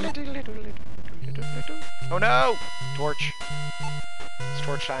 Oh no! Torch. It's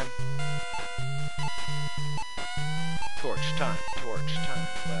torch time. Torch time.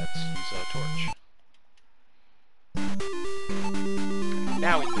 Let's use a torch.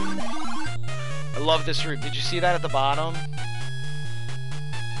 Now we move. I love this room. Did you see that at the bottom?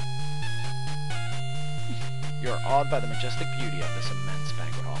 You're awed by the majestic beauty of this immense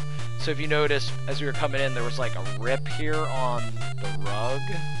banquet hall. So if you notice, as we were coming in, there was like a rip here on the rug.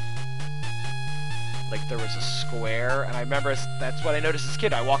 Like there was a square, and I remember that's what I noticed as a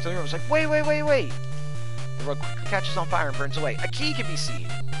kid. I walked in the room, I was like, wait! The rug quickly catches on fire and burns away. A key can be seen!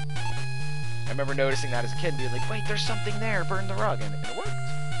 I remember noticing that as a kid and being like, wait, there's something there, burn the rug, and it worked.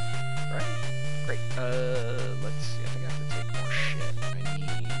 Right? Great. Let's see, I think I have to take more shit. I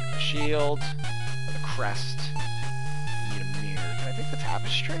need a shield, or the crest. I need a mirror. Can I take the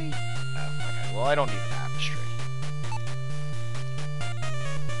tapestry? Oh, okay. Well, I don't need the tapestry.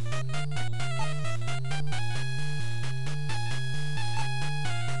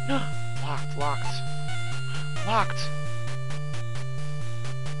 Locked.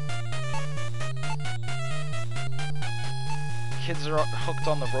 Kids are hooked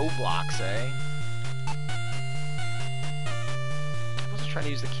on the Roblox, eh? I wasn't trying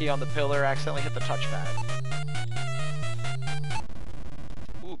to use the key on the pillar, accidentally hit the touchpad.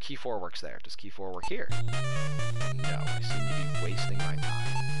 Ooh, key 4 works there. Does key 4 work here? No, I seem to be wasting my time.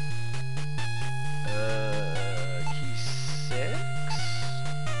 Key 6?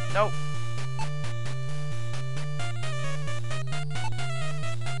 Nope.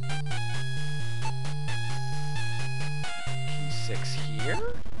 Key 6 here?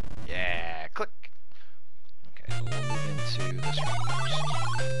 Yeah, click. Okay, so we'll move into this room first.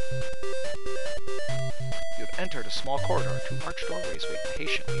 You have entered a small corridor. 2 arched doorways wait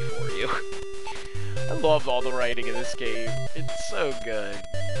patiently for you. I love all the writing in this game. It's so good.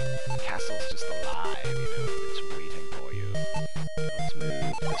 The castle's just alive, you know, it's waiting for you. Let's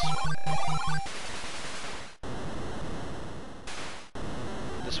move this way.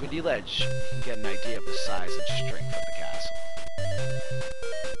 With this windy ledge, you can get an idea of the size and strength of the castle.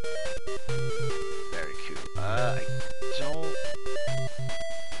 Very cool. I don't...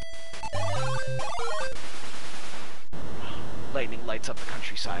 Lightning lights up the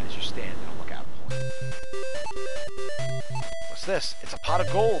countryside as you stand at a lookout point. What's this? It's a pot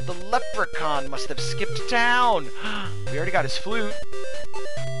of gold. The leprechaun must have skipped town. We already got his flute.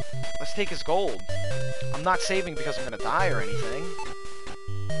 Let's take his gold. I'm not saving because I'm going to die or anything.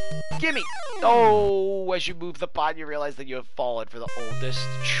 Gimme! Oh, as you move the pot, you realize that you have fallen for the oldest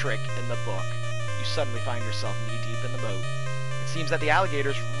trick in the book. You suddenly find yourself knee-deep in the moat. It seems that the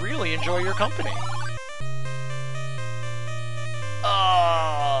alligators really enjoy your company.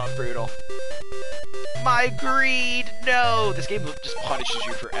 Oh, brutal. My greed! No! This game just punishes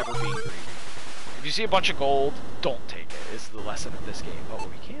you for ever being greedy. If you see a bunch of gold, don't take it, is the lesson of this game. But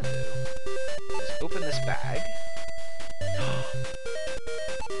what we can do is open this bag.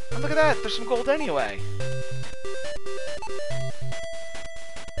 look at that! There's some gold anyway!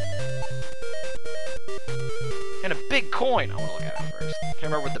 And a big coin! I want to look at it first. Can't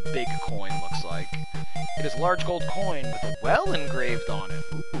remember what the big coin looks like. It is a large gold coin with a well engraved on it.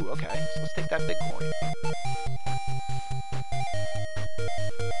 Ooh, okay. So let's take that big coin.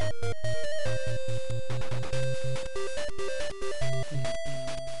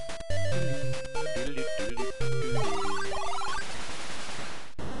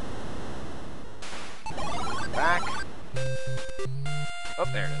 Back. Oh,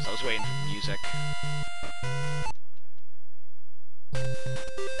 there it is. I was waiting for the music.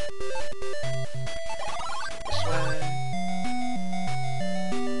 This way.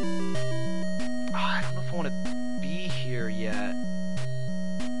 Oh, I don't know if I want to be here yet. I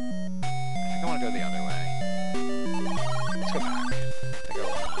think I want to go the other way. Let's go back. I think I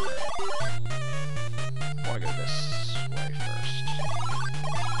want to go this way first.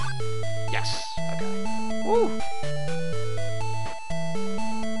 Yes. Okay. Woo!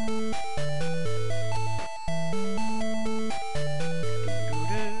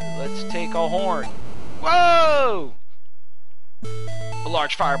 Let's take a horn. Whoa! A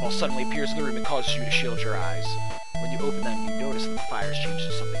large fireball suddenly appears in the room and causes you to shield your eyes. When you open them, you notice that the fire has changed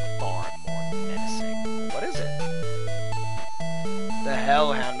to something far more menacing. What is it? The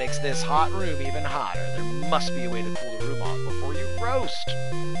Hellhound makes this hot room even hotter. There must be a way to cool the room off before you roast.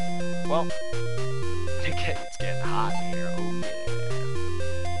 Well, it's getting hot in here. Oh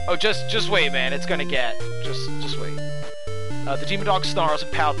yeah. Oh, just wait, man. It's gonna get. Just wait. The demon dog snarls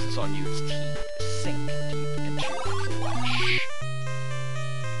and pounces on you. Its teeth sink deep into your flesh.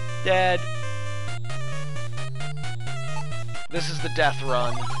 Dead. This is the death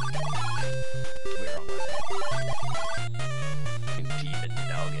run. We're on demon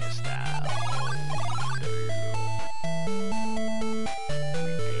dog style.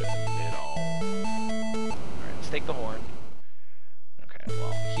 We getting it all. Alright, let's take the horn. Okay,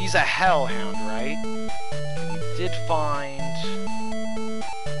 well, he's a hellhound, right? We did find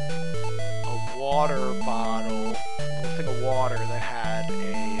a water bottle, a little thing of water that had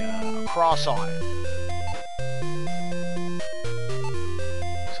a cross on it.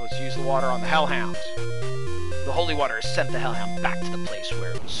 So let's use the water on the hellhound. The holy water has sent the hellhound back to the place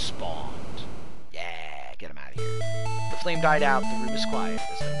where it was spawned. Yeah, get him out of here. The flame died out, the room is quiet,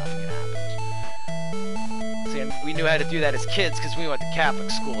 as though nothing had happened. See, and we knew how to do that as kids because we went to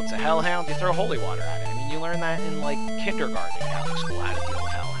Catholic school. It's a hellhound, you throw holy water at it. I mean, you learn that in, like, kindergarten in Catholic school, how to deal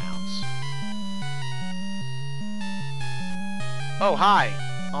with hellhounds. Oh, hi.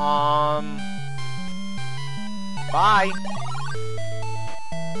 Bye.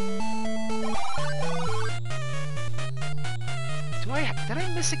 Did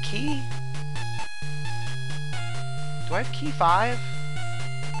I miss a key? Do I have key 5?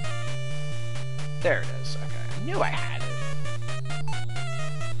 There it is. Okay, I knew I had it.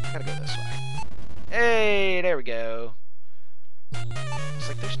 Gotta go this way. Hey, there we go. It's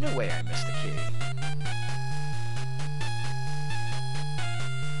like, there's no way I missed a key.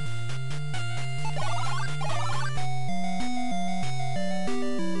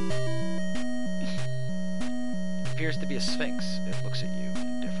 Appears to be a sphinx. It looks at you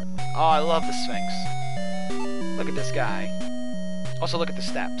indifferently. Oh, I love the sphinx. Look at this guy. Also, look at the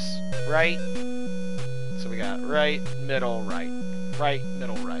steps. Right? So we got right, middle, right. Right,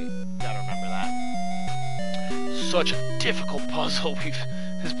 middle, right. Gotta remember that. Such a difficult puzzle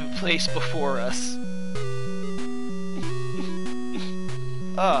has been placed before us.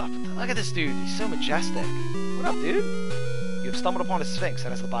 But look at this dude. He's so majestic. What up, dude? You have stumbled upon a sphinx that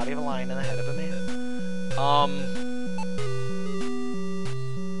has the body of a lion and the head of a man.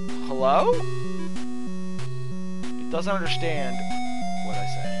 Hello? It doesn't understand what I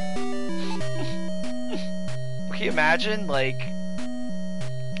say. Can you imagine, like,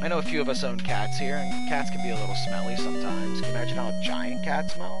 I know a few of us own cats here, and cats can be a little smelly sometimes. Can you imagine how a giant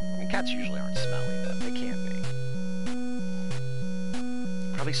cat smells? I mean, cats usually aren't smelly, but they can be.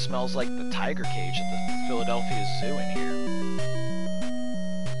 Probably smells like the tiger cage at the Philadelphia Zoo in here.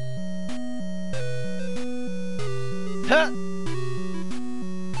 Huh!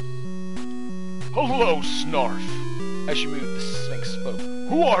 Hello, Snarf! As you moved, the Sphinx spoke.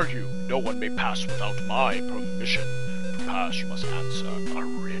 Who are you? No one may pass without my permission. To pass, you must answer a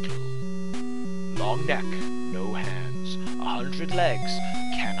riddle. Long neck, no hands, 100 legs,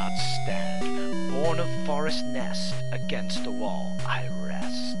 cannot stand. Born of forest nest, against the wall I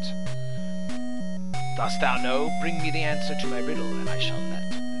rest. Dost thou know? Bring me the answer to my riddle, and I shall let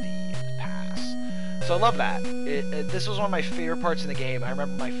thee pass. So I love that. This was one of my favorite parts in the game. I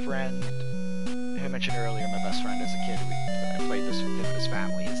remember my friend, who I mentioned earlier, my best friend as a kid, I played this with him and his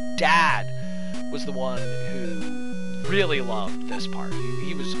family. His dad was the one who really loved this part.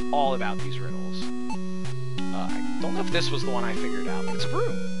 He was all about these riddles. I don't know if this was the one I figured out, but it's a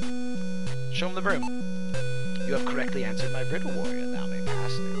broom. Show him the broom. You have correctly answered my riddle, warrior. Thou may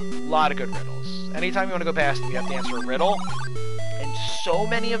pass now. A lot of good riddles. Anytime you want to go past them, you have to answer a riddle. And so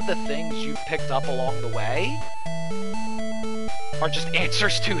many of the things you've picked up along the way are just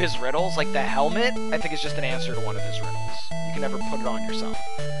answers to his riddles. Like the helmet, I think, is just an answer to one of his riddles. You can never put it on yourself.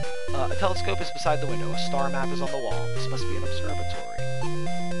 A telescope is beside the window. A star map is on the wall. This must be an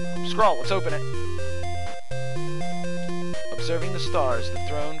observatory. Scroll, let's open it. Observing the stars, the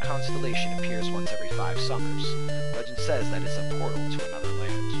throne constellation appears once every 5 summers. Legend says that it's a portal to another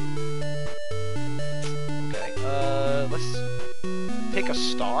land. Okay, let's take a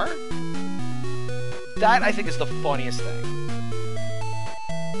star. That, I think, is the funniest thing.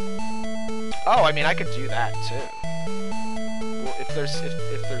 Oh, I mean, I could do that, too. Well, if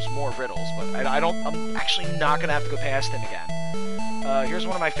there's more riddles, but I'm actually not gonna have to go past him again. Here's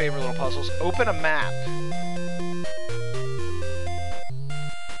one of my favorite little puzzles. Open a map.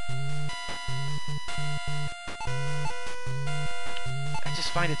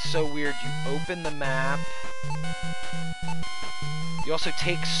 Find it so weird. You open the map. You also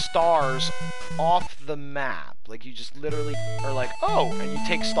take stars off the map. Like, you just literally are like, oh, and you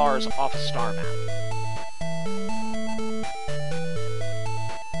take stars off a star map.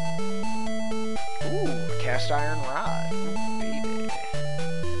 Ooh, a cast iron rod. Ooh, baby.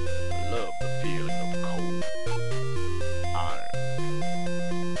 I love the feeling of cold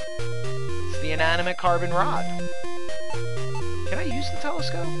iron. It's the inanimate carbon rod. Can I use the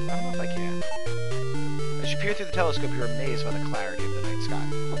telescope? I don't know if I can. As you peer through the telescope, you're amazed by the clarity of the night sky.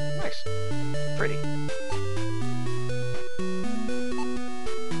 Oh, nice. Pretty.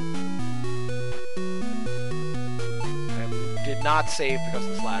 I did not save because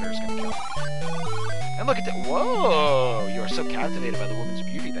this ladder is going to kill me. And look at that. Whoa! You are so captivated by the woman's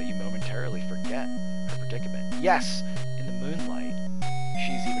beauty that you momentarily forget her predicament. Yes, in the moonlight,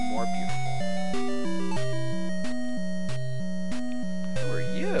 she's even more beautiful.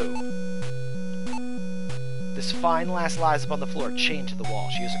 This fine lass lies upon the floor, chained to the wall.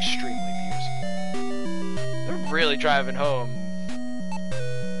 She is extremely beautiful. They're really driving home.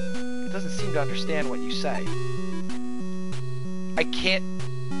 It doesn't seem to understand what you say. I can't...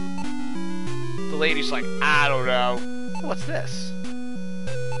 The lady's like, I don't know. What's this?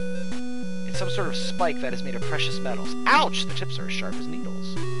 It's some sort of spike that is made of precious metals. Ouch! The tips are as sharp as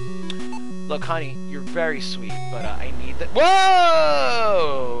needles. Look, honey, you're very sweet, but I need that.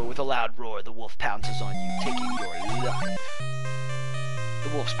 Whoa! With a loud roar, the wolf pounces on you, taking your life. The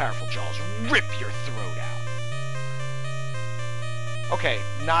wolf's powerful jaws rip your throat out. Okay,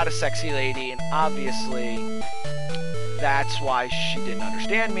 not a sexy lady, and obviously that's why she didn't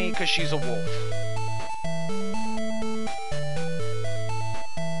understand me, because she's a wolf.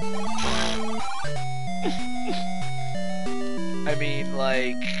 I mean,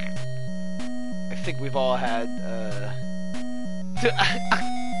 like... I think we've all had, I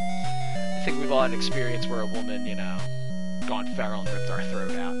think we've all had an experience where a woman, you know, gone feral and ripped our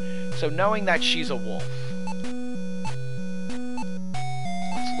throat out. So knowing that she's a wolf,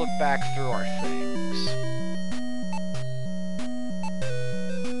 let's look back through our things.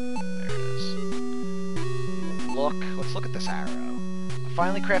 There it is. Let's look at this arrow. A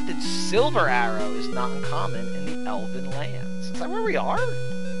finely crafted silver arrow is not uncommon in the Elven lands. Is that where we are?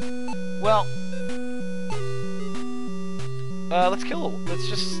 Well... let's kill her. Let's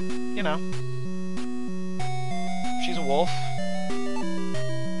just, you know. She's a wolf.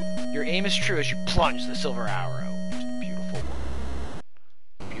 Your aim is true as you plunge the silver arrow into the beautiful woman.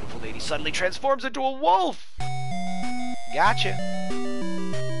 The beautiful lady suddenly transforms into a wolf! Gotcha.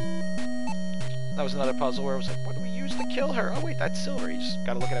 That was another puzzle where it was like, what do we use to kill her? Oh wait, that's silver. You just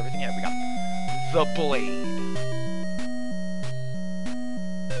gotta look at everything. Yeah, we got the blade.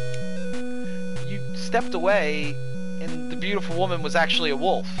 You stepped away... and the beautiful woman was actually a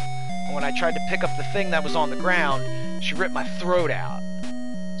wolf. And when I tried to pick up the thing that was on the ground, she ripped my throat out.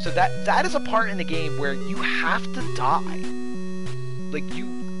 So that is a part in the game where you have to die. Like,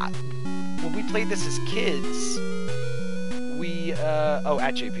 when we played this as kids, we, oh,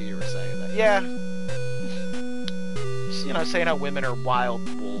 at JP you were saying that. Yeah. Just, you know, saying how women are wild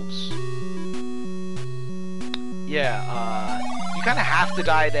wolves. Yeah, you kind of have to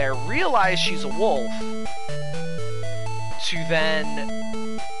die there, realize she's a wolf, to then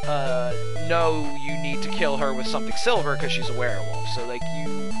know you need to kill her with something silver because she's a werewolf. So, like,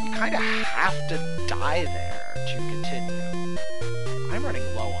 you kind of have to die there to continue. I'm running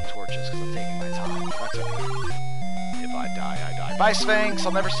low on torches because I'm taking my time. That's okay. If I die, I die. Bye, Sphinx!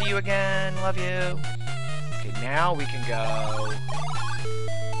 I'll never see you again! Love you! Okay, now we can go...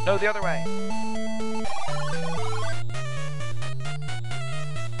 No, the other way!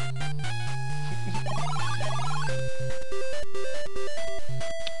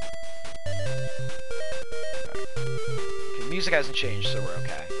 Okay, music hasn't changed, so we're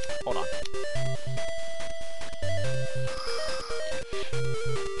okay. Hold on.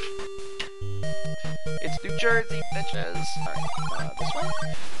 It's New Jersey, bitches! Alright, this way?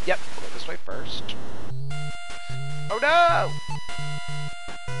 Yep, we'll go this way first. Oh no!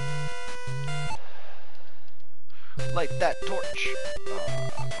 Light that torch.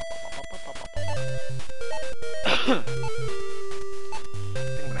 I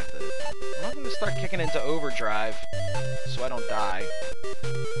think I'm gonna start kicking into overdrive so I don't die.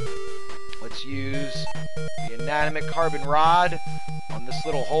 Let's use the inanimate carbon rod on this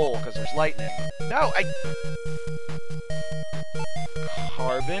little hole because there's lightning. No,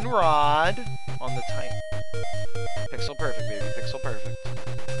 carbon rod on the tiny. Pixel perfect, baby. Pixel perfect.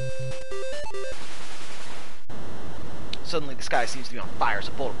 Suddenly, the sky seems to be on fire as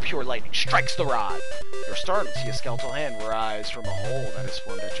a bolt of pure lightning strikes the rod. You're startled to see a skeletal hand rise from a hole that is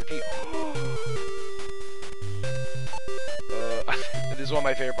formed at your feet. This is one of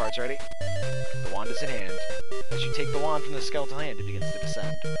my favorite parts. Ready? The wand is in hand. As you take the wand from the skeletal hand, it begins to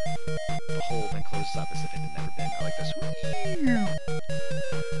descend. The hole then closes up as if it had never been. I like this.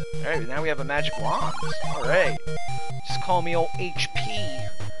 Alright, now we have a magic wand. Alright. Just call me old HP.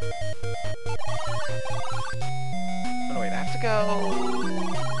 Oh, no, wait, I have to go...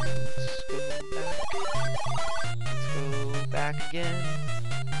 Let's go back again.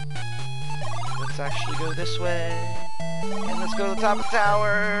 Let's actually go this way. And let's go to the top of the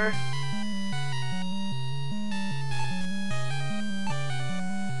tower.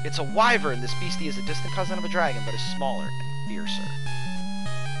 It's a wyvern. This beastie is a distant cousin of a dragon, but is smaller and fiercer.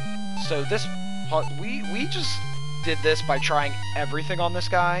 So this... We just did this by trying everything on this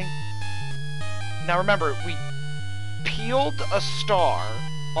guy. Now remember, we peeled a star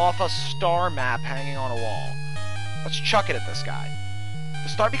off a star map hanging on a wall. Let's chuck it at this guy. The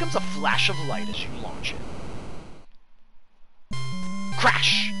star becomes a flash of light as you launch it.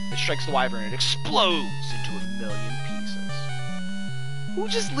 Crash! It strikes the wyvern and it explodes into a million pieces. Who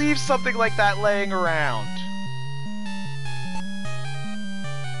just leaves something like that laying around?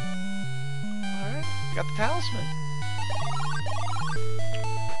 Alright, we got the talisman.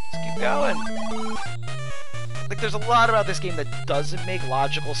 Let's keep going. Like, there's a lot about this game that doesn't make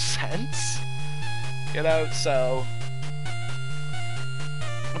logical sense. You know, so...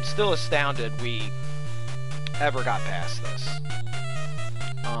 I'm still astounded we ever got past this.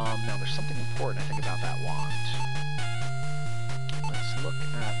 Now there's something important, I think, about that wand. Let's look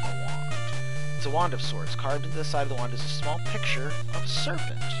at the wand. It's a wand of sorts. Carved into the side of the wand is a small picture of a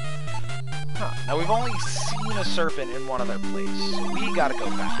serpent. Huh. Now, we've only seen a serpent in one other place, so we gotta go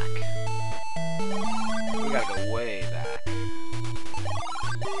back. We gotta go way back.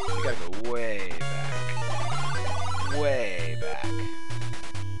 We gotta go way back. Way back.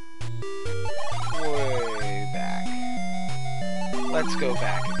 Way back. Let's go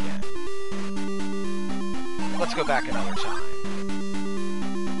back again. Let's go back another time.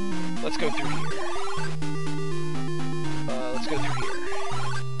 Let's go through here. Let's go through here.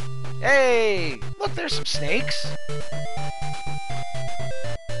 Hey! Look, there's some snakes!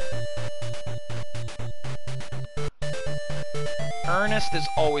 Ernest is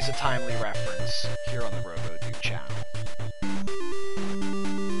always a timely reference here on the RoboDuke channel.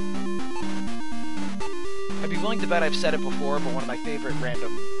 I'd be willing to bet I've said it before, but one of my favorite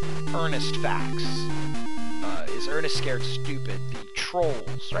random Ernest facts is Ernest Scared Stupid. The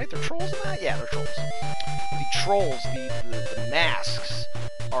trolls, right? They're trolls in that? Yeah, they're trolls. The trolls, the masks,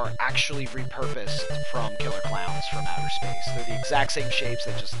 are actually repurposed from killer clowns from outer space. They're the exact same shapes,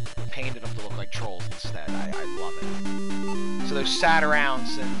 they just painted them to look like trolls instead. I love it. So those sat around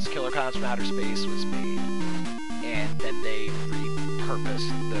since Killer Clowns from Outer Space was made, and then they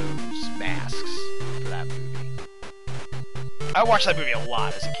repurposed those masks for that movie. I watched that movie a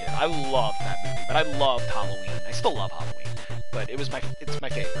lot as a kid. I loved that movie, but I loved Halloween. I still love Halloween, but it's my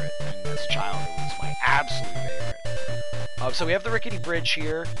favorite, and as a child, it was my absolute favorite. So we have the rickety bridge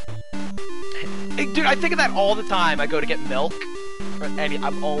here. Hey, dude, I think of that all the time. I go to get milk, and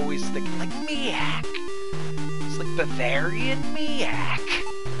I'm always thinking, like, Miak. It's like Bavarian Miak.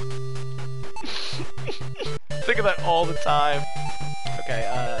 Think of that all the time. Okay,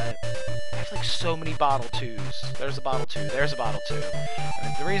 I have like so many bottle 2s. There's a bottle 2, there's a bottle 2.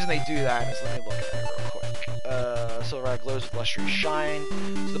 And the reason they do that is, let me look at it real quick. Silver rod glows with lustrous shine.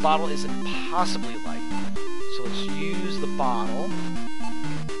 So the bottle is impossibly light. So let's use the bottle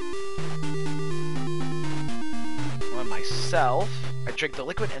on myself. I drink the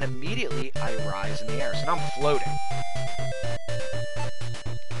liquid, and immediately I rise in the air. So now I'm floating.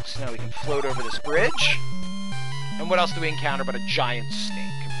 So now we can float over this bridge. And what else do we encounter but a giant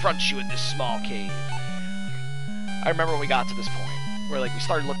snake confronts you in this small cave? I remember when we got to this point where like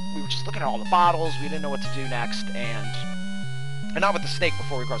we were just looking at all the bottles, we didn't know what to do next, and not with the snake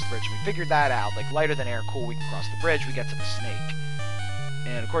before we crossed the bridge. We figured that out, like lighter than air, cool, we can cross the bridge, we get to the snake.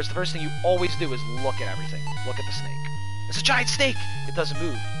 And of course the first thing you always do is look at everything. Look at the snake. It's a giant snake! It doesn't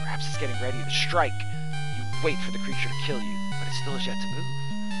move. Perhaps it's getting ready to strike. You wait for the creature to kill you, but it still has yet to move.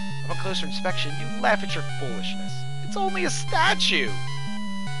 Upon closer inspection, you laugh at your foolishness. It's only a statue!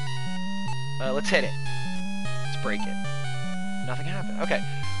 Let's hit it. Let's break it. Nothing happened. Okay.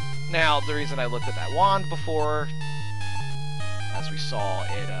 Now, the reason I looked at that wand before, as we saw,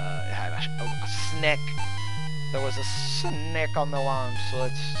 it had a snake. There was a snake on the wand, so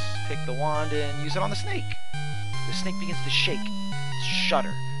let's take the wand and use it on the snake. The snake begins to shake,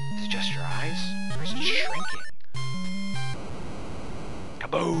 shudder. Is it just your eyes, or is it shrinking?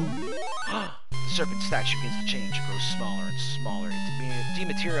 Kaboom! The serpent statue begins to change. It grows smaller and smaller. It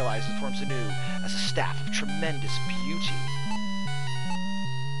dematerializes and forms anew as a staff of tremendous beauty.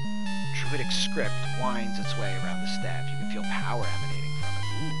 Druidic script winds its way around the staff. You can feel power emanating from it.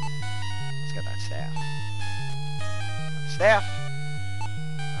 Ooh. Let's get that staff. Got the staff.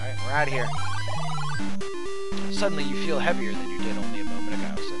 Alright, we're out of here. Suddenly you feel heavier than you did only a moment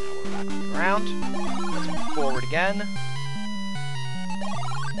ago. So now we're back on the ground. Let's move forward again.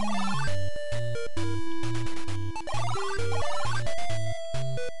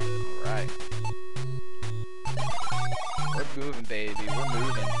 Alright. We're moving, baby. We're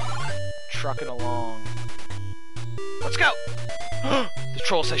moving. Trucking along. Let's go! The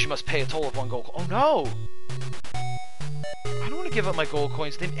troll says you must pay a toll of 1 gold. Oh no! I don't want to give up my gold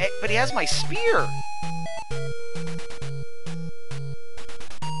coins, but he has my spear!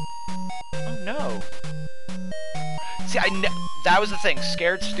 Oh no. See, that was the thing.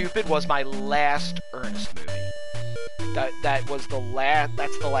 Scared Stupid was my last Ernest movie. That was the last.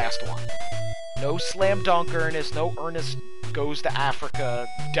 That's the last one. No Slam Dunk Ernest. No Ernest Goes to Africa.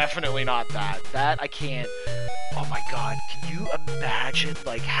 Definitely not that. That I can't. Oh my god. Can you imagine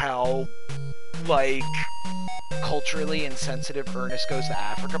like how like culturally insensitive Ernest Goes to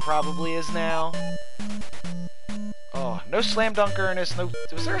Africa probably is now? Oh, no Slam Dunk Ernest. No.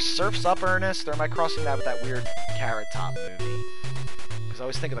 Was there a Surf's Up Ernest? Or am I crossing that with that weird Carrot Top movie? Because I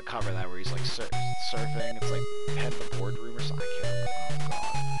always think of the cover of that where he's like surfing. It's like Head of the Boardroom or something. I can't remember.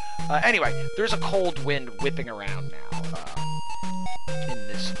 Oh god. Anyway, there's a cold wind whipping around now in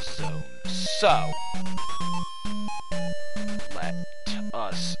this zone. So, let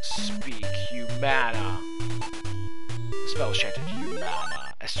us speak Humana. The spell is chanted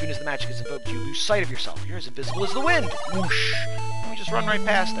Humana. As soon as the magic is invoked, you lose sight of yourself. You're as invisible as the wind. Whoosh! And we just run right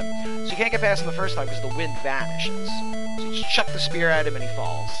past him. So you can't get past him the first time because the wind vanishes. So you just chuck the spear at him and he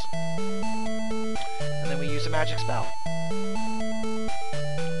falls. And then we use a magic spell.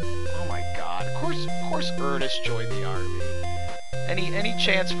 Oh my god. Of course Ernest joined the army. Any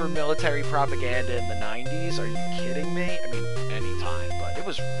chance for military propaganda in the 90s? Are you kidding me? I mean, any time, but it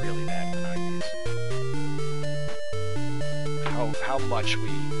was really bad in the 90s. How much we...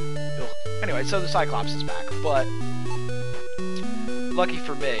 Ugh. Anyway, so the Cyclops is back, but lucky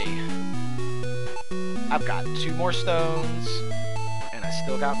for me, I've got 2 more stones, and I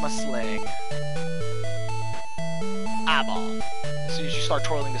still got my sling. Eyeball. As soon as you start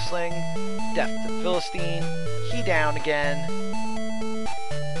twirling the sling, death to the Philistine, he down again,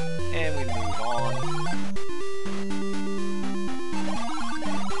 and we move on.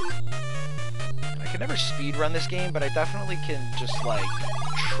 I can never speedrun this game, but I definitely can just, like,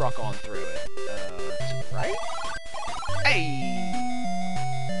 truck on through it. Right? Hey!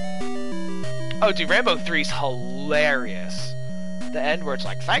 Oh, dude, Rambo 3's hilarious. The end where it's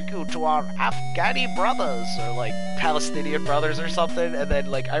like, thank you to our Afghani brothers, or, like, Palestinian brothers or something, and then,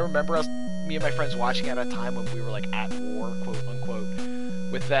 like, I remember me and my friends watching at a time when we were, like, at war, quote-unquote,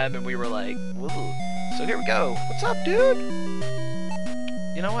 with them, and we were like, woo. So here we go. What's up, dude?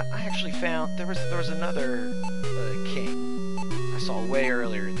 You know what? I actually found there was another king I saw way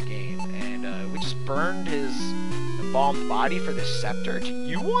earlier in the game, and we just burned his embalmed body for this scepter. Do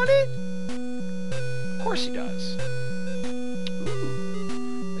you want it? Of course he does.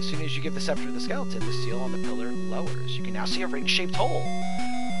 Ooh. As soon as you give the scepter to the skeleton, the seal on the pillar lowers. You can now see a ring-shaped hole.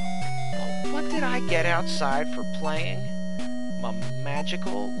 Well, what did I get outside for playing my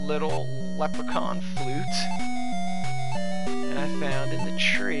magical little leprechaun flute? And I found in the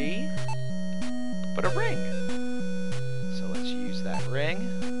tree, but a ring.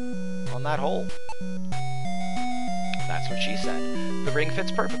 on that hole. That's what she said. The ring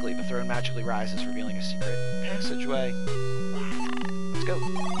fits perfectly. The throne magically rises, revealing a secret passageway. Let's go.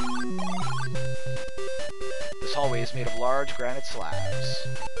 This hallway is made of large granite slabs.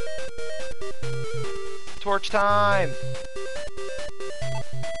 Torch time!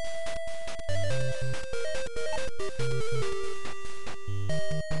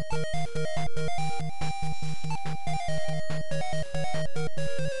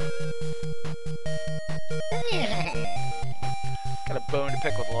 Got a bone to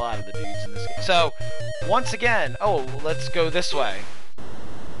pick with a lot of the dudes in this game. So, once again, oh, let's go this way.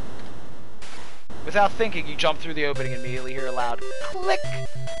 Without thinking, you jump through the opening and immediately hear a loud click.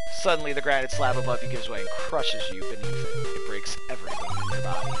 Suddenly, the granite slab above you gives way and crushes you beneath it. It breaks everything in your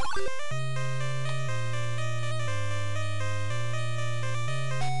body.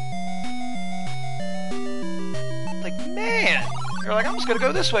 Like, man! You're like, I'm just gonna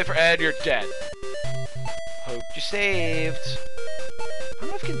go this way and you're dead. Hope you saved. I don't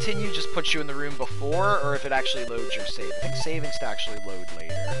know if continue just puts you in the room before, or if it actually loads your save. I think savings to actually load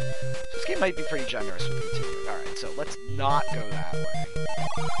later. So this game might be pretty generous with continue. Alright, so let's not go that way.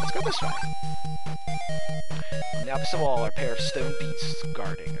 Let's go this way. On the opposite wall are a pair of stone beasts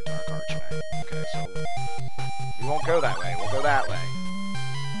guarding a dark archway. Okay, so we won't go that way. We'll go that way.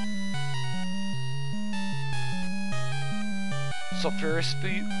 Sulfurous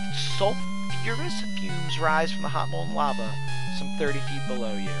fumes rise from the hot molten lava some 30 feet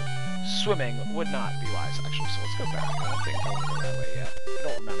below you. Swimming would not be wise, actually, so let's go back. I don't think I want to go that way yet. I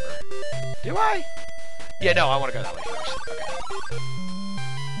don't remember. Do I? Yeah, no, I want to go that way first. Okay.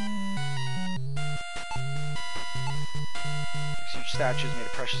 This huge statue is made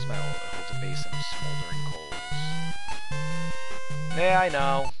of precious metal. It holds a basin of smoldering coals. Yeah, I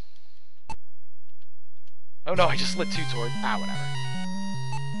know. Oh no, I just lit two towards... Ah, whatever.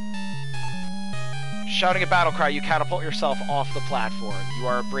 Shouting a battle cry, you catapult yourself off the platform. You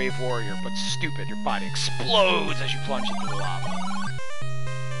are a brave warrior, but stupid. Your body explodes as you plunge into the lava.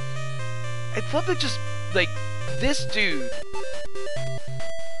 I'd love to just, like, this dude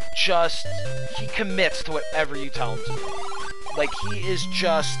just, he commits to whatever you tell him to do. Like, he is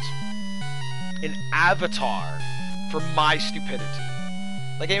just an avatar for my stupidity.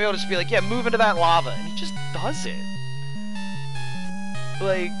 Like, I'm able to just be like, yeah, move into that lava, and he just does it.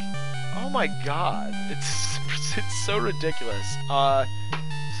 Like... oh my god, it's so ridiculous. So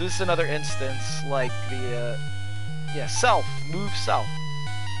this is another instance, like the, yeah, self, move self.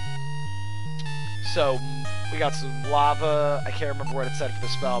 So, we got some lava, I can't remember what it said for the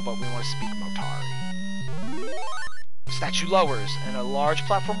spell, but we want to speak Motari. Statue lowers, and a large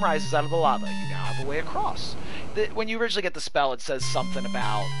platform rises out of the lava. You now have a way across. When you originally get the spell, it says something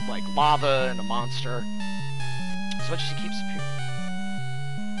about, like, lava and a monster. As much as he keeps appearing.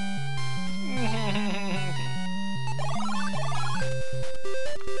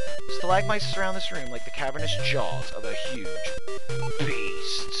 Stalagmites surround this room like the cavernous jaws of a huge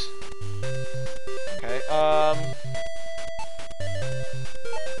beast. Okay,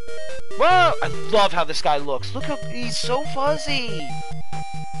 whoa! I love how this guy looks. Look how he's so fuzzy.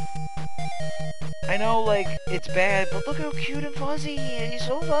 I know, like, it's bad, but look how cute and fuzzy he is. He's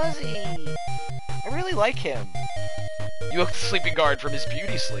so fuzzy. I really like him. You woke the sleeping guard from his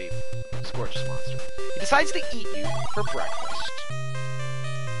beauty sleep. This gorgeous monster. He decides to eat you for breakfast.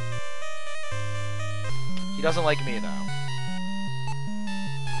 He doesn't like me, though.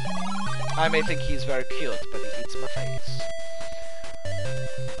 I may think he's very cute, but he eats my face.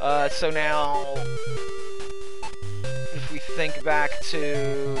 So now... if we think back to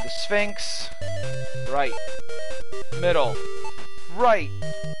the Sphinx... right. Middle. Right.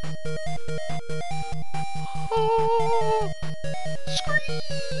 Oh! Scream!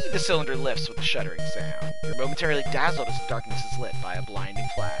 The cylinder lifts with a shuddering sound. You're momentarily dazzled as the darkness is lit by a blinding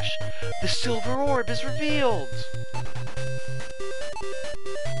flash. The silver orb is revealed!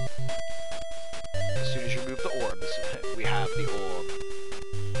 As soon as you remove the orb, we have the orb.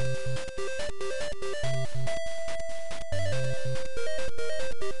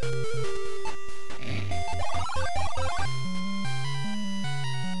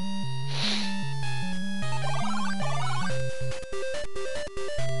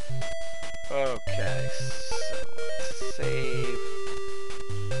 Okay, so let's save.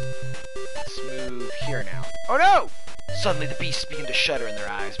 Let's move here now. Oh no! Suddenly the beasts begin to shudder and their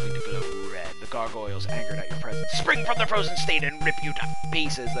eyes begin to glow red. The gargoyles, angered at your presence, spring from their frozen state and rip you to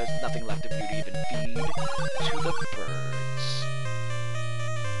pieces. There's nothing left of you to even feed to the birds.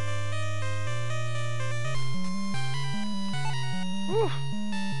 Whew.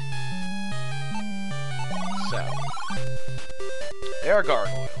 So, there are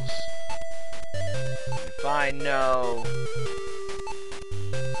gargoyles. Fine, no.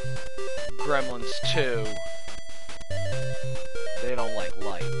 Gremlins 2. They don't like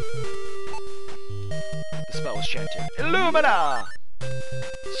light. The spell was chanted, Illumina!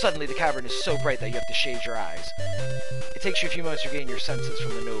 Suddenly the cavern is so bright that you have to shade your eyes. It takes you a few moments to regain your senses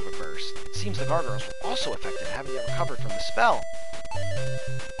from the Nova burst. It seems the gargoyles were also affected, haven't yet recovered from the spell.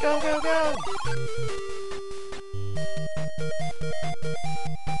 Go, go, go!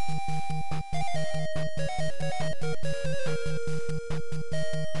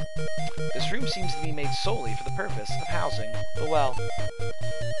 This room seems to be made solely for the purpose of housing the well.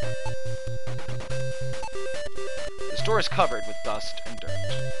 This door is covered with dust and dirt.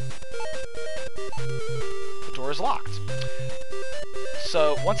 The door is locked.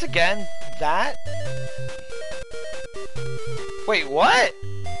 So, once again, that... Wait, what?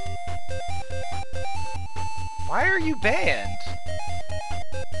 Why are you banned?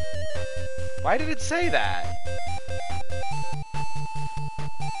 Why did it say that?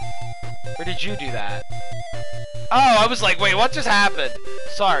 Or did you do that? Oh, I was like, wait, what just happened?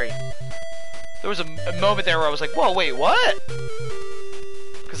 Sorry. There was a moment there where I was like, whoa, wait, what?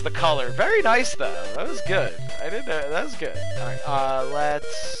 Because of the color. Very nice, though. That was good. I didn't know. That was good. Alright,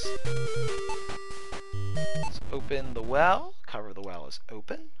 let's open the well. Cover of the well is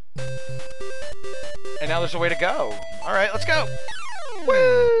open. And now there's a way to go. Alright, let's go.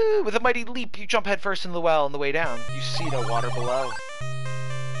 Woo! With a mighty leap, you jump headfirst into the well. On the way down, you see no water below.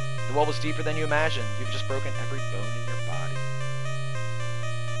 The well was deeper than you imagined. You've just broken every bone in your body.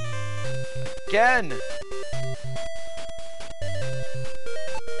 Again!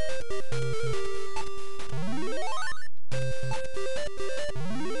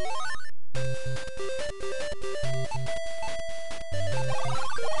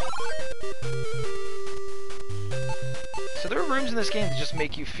 So there are rooms in this game that just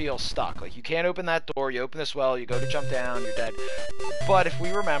make you feel stuck. Like, you can't open that door, you open this well, you go to jump down, you're dead. But if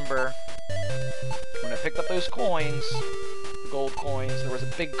we remember, when I picked up those coins, the gold coins, there was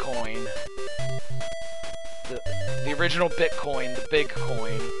a big coin. The original Bitcoin, the big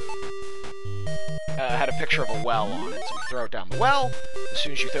coin, had a picture of a well on it. So we throw it down the well. As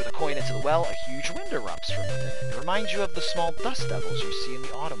soon as you throw the coin into the well, a huge wind erupts from within it. It reminds you of the small dust devils you see in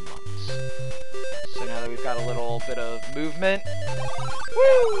the autumn months. So now that we've got a little bit of movement,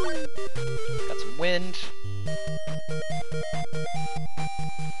 woo! Got some wind.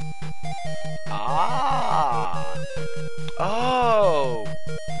 Ah! Oh!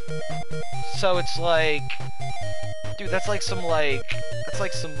 So it's like... Dude, that's like some, like... That's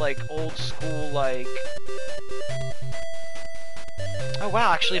like some, like, old school, like... Oh,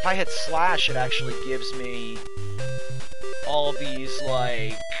 wow, actually, if I hit slash, it actually gives me all these,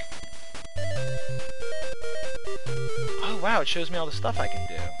 like... Oh, wow, it shows me all the stuff I can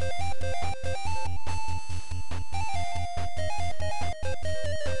do.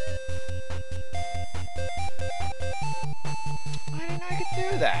 I didn't know I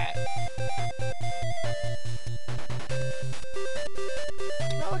could do that.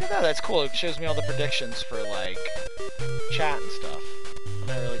 Oh, look at that, that's cool. It shows me all the predictions for, like, chat and stuff.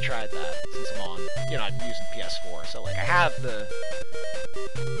 I haven't really tried that since I'm on, you know, I'm using PS4, so, like, I have the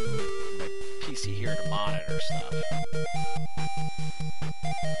my PC here to monitor stuff.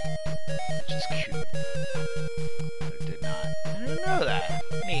 Which is cute. But it did not. I didn't know that.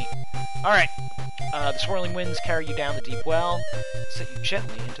 Neat. Alright. The swirling winds carry you down the deep well, set you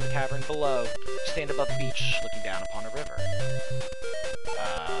gently into the cavern below. You stand above the beach, looking down upon a river.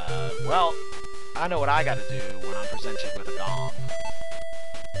 Well, I know what I gotta do when I'm presented with a gong.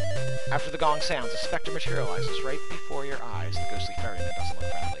 After the gong sounds, a specter materializes right before your eyes. The ghostly ferryman doesn't look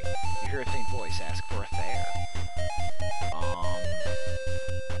friendly. You hear a faint voice ask for a fare.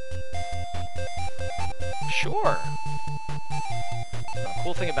 Sure. The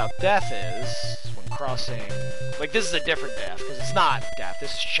cool thing about death is, when crossing... Like, this is a different death, because it's not death,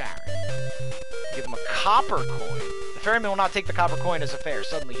 this is Sharon. You give him a copper coin. The ferryman will not take the copper coin as a fare.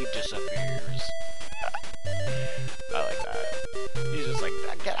 Suddenly he disappears. I like that. He's just like,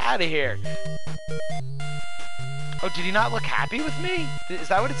 get out of here. Oh, did he not look happy with me? Is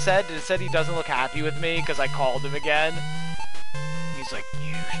that what it said? Did it say he doesn't look happy with me because I called him again? He's like,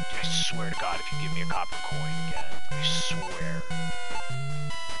 I swear to God, if you give me a copper coin again, I swear.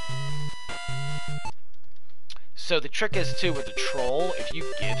 So the trick is, too, with the troll, if you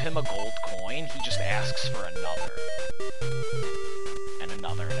give him a gold coin, he just asks for another. And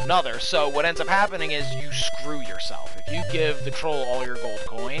another, and another. So what ends up happening is you screw yourself. If you give the troll all your gold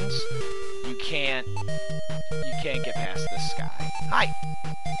coins, you can't get past this guy. Hi!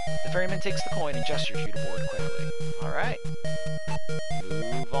 The ferryman takes the coin and gestures you to board quickly. Alright.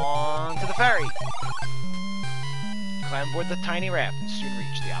 Move on to the ferry. Climb aboard the tiny raft and soon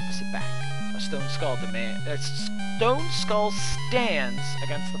reach the opposite bank. A stone skull stands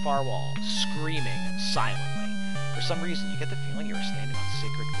against the far wall, screaming silently. For some reason, you get the feeling you are standing on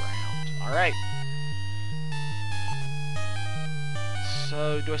sacred ground. Alright.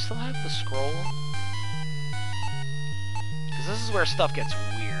 So, do I still have the scroll? Because this is where stuff gets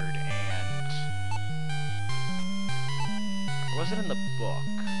weird, and... Or was it in the book?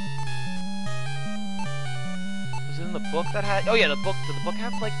 Was it in the book that had... Oh yeah, the book. Did the book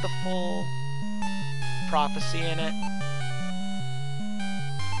have, like, the full prophecy in it?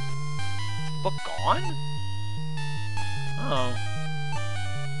 Is the book gone? Oh.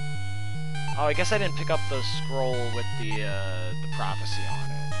 Oh, I guess I didn't pick up the scroll with the prophecy on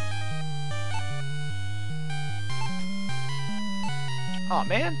it. Oh,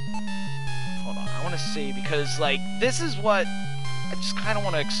 man. Hold on, I want to see, because, like, this is what... I just kind of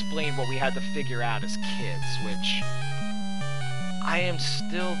want to explain what we had to figure out as kids, which... I am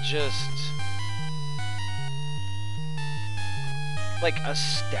still just... like,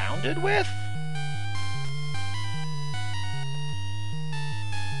 astounded with?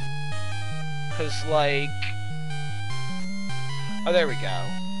 Because, like... Oh, there we go.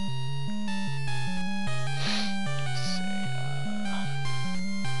 Let's see,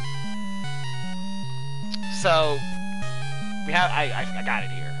 So, we have... I got it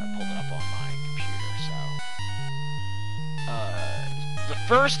here. I pulled it up on my computer, so... the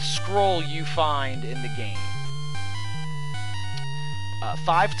first scroll you find in the game.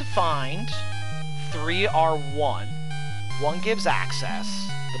 5 to find, 3 are 1. 1 gives access,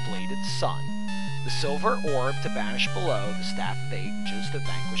 the bladed sun. The silver orb to banish below, the staff of ages to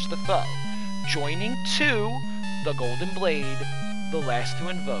vanquish the foe. Joining 2, the golden blade, the last to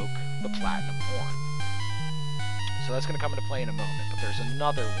invoke, the platinum horn. So that's going to come into play in a moment, but there's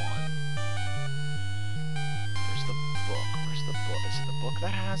another one. There's the book. Where's the book? Is it the book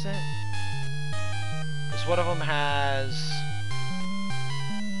that has it? Because one of them has...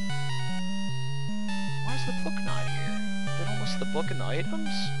 Why is the book not here? They don't list the book in the items?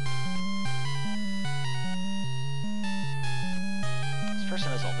 This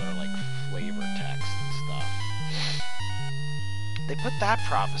person has all their, like, flavor text and stuff. They put that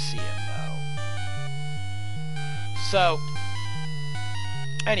prophecy in, though. So,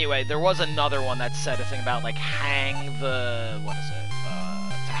 anyway, there was another one that said a thing about, like, hang the... What is it?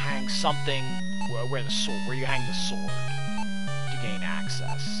 To hang something where the sword... Where you hang the sword to gain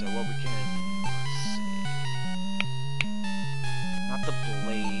access. So what we can... Not the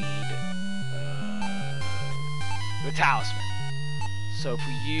blade, the talisman. So if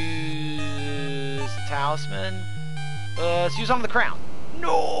we use the talisman, let's use on the crown.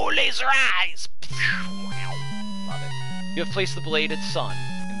 No laser eyes! Love it. You have placed the bladed sun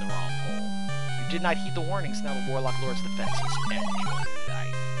in the wrong hole. You did not heed the warnings, now the Warlock Lord's defenses end your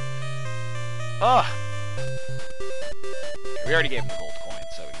life. Ugh! We already gave him the gold coin,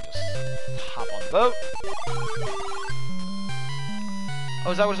 so we can just hop on the boat. Oh,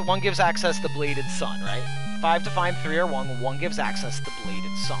 is that what it is? 1 gives access to the bladed sun, right? 5 to find, 3 are 1. 1 gives access to the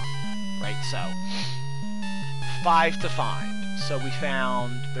bladed sun, right? So, 5 to find. So we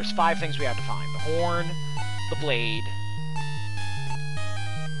found... There's 5 things we have to find. The horn, the blade,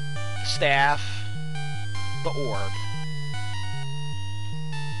 the staff, the orb,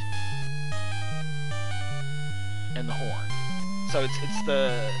 and the horn. So it's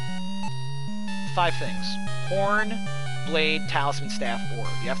the 5 things. Horn... blade, talisman, staff, orb.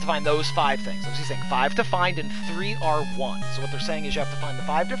 You have to find those 5 things. I was just saying 5 to find and 3 are 1. So what they're saying is you have to find the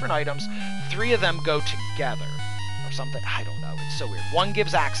 5 different items, 3 of them go together. Or something. I don't know. It's so weird. 1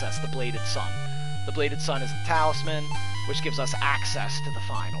 gives access, the bladed sun. The bladed sun is the talisman, which gives us access to the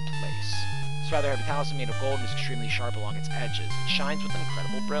final place. This rather heavy talisman made of gold and is extremely sharp along its edges. It shines with an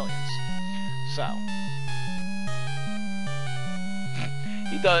incredible brilliance. So...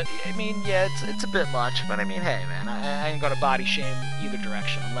 He does. I mean, yeah, it's a bit much, but I mean, hey, man, I ain't gonna body shame either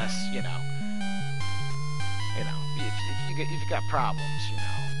direction unless, you know, if you got problems, you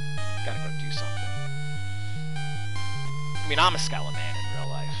know, gotta go do something. I mean, I'm a skeleton man in real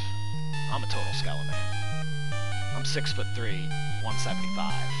life. I'm a total skeleton man. I'm 6'3",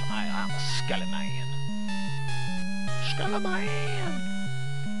 175. I'm a skeleton man. Skeleton man.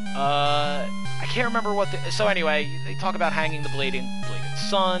 I can't remember what the... So anyway, they talk about hanging the bladed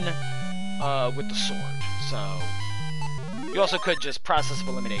sun with the sword. So you also could just process of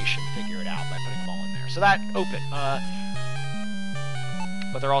elimination figure it out by putting them all in there. So that open.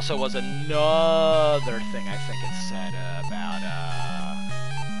 But there also was another thing I think it said about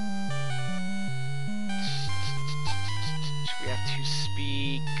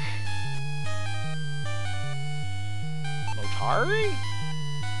Atari?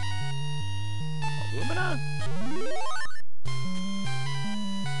 Illumina?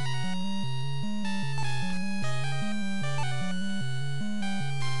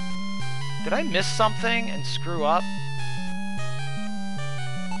 Did I miss something and screw up?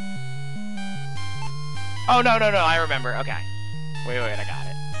 Oh, no, I remember. Okay. Wait, I got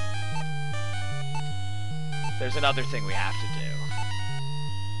it. There's another thing we have to do.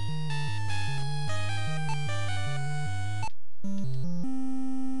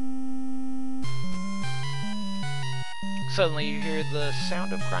 Suddenly you hear the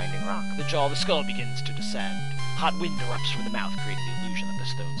sound of grinding rock. The jaw of the skull begins to descend. Hot wind erupts from the mouth, creating the illusion that the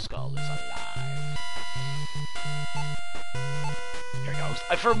stone skull is alive. Here it goes.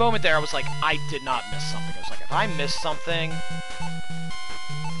 For a moment there, I was like, I did not miss something. I was like, if I missed something...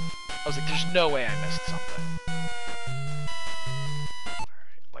 I was like, there's no way I missed something. Alright,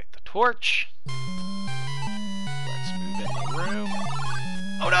 light the torch. Let's move in the room.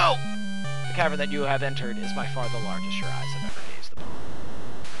 Oh no! The cavern that you have entered is by far the largest your eyes have ever gazed upon.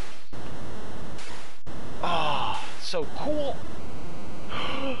 Oh, so cool!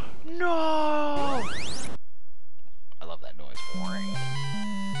 No! I love that noise.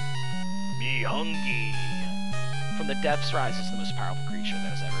 Me hungry. From the depths rises the most powerful creature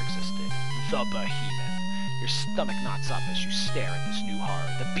that has ever existed, the Behemoth. Your stomach knots up as you stare at this new horror.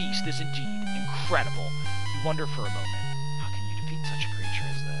 The beast is indeed incredible. You wonder for a moment, how can you defeat such a creature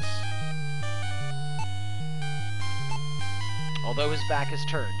as this? Although his back is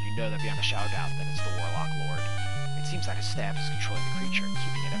turned, you know that beyond a shadow of doubt that it's the Warlock Lord. It seems that his staff is controlling the creature and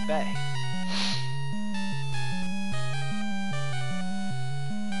keeping it at bay.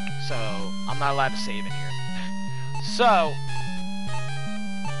 So, I'm not allowed to save in here. So,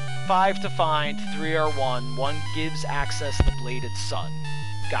 5 to find, 3 are 1. 1 gives access the bladed sun.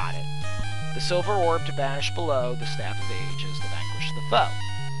 Got it. The silver orb to banish below, the staff of ages to vanquish the foe.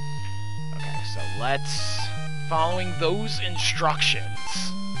 Okay, so let's... Following those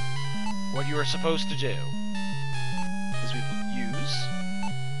instructions, what you are supposed to do is we use...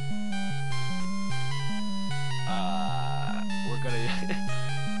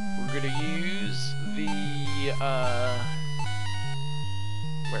 we're gonna use the,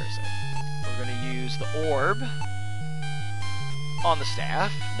 where is it? We're gonna use the orb on the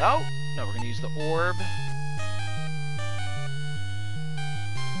staff. No, we're gonna use the orb.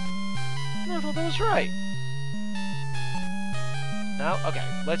 No, I thought that was right. No? Okay,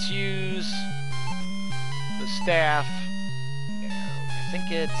 let's use the staff. No, I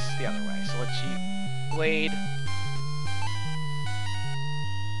think it's the other way. So let's use blade.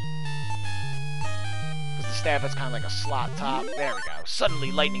 Staff is kind of like a slot top. There we go.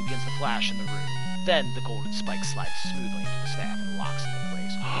 Suddenly, lightning begins to flash in the room. Then, the golden spike slides smoothly into the staff and locks into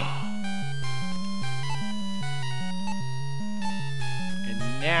place. And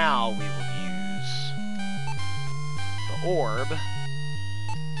now we will use the orb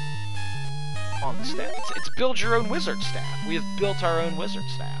on the staff. It's build your own wizard staff. We have built our own wizard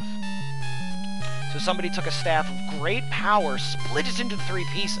staff. So somebody took a staff of great power, split it into 3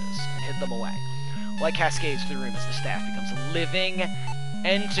 pieces, and hid them away. Light cascades through the room as the staff becomes a living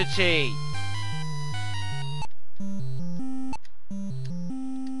entity.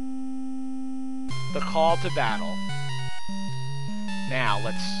 The call to battle. Now,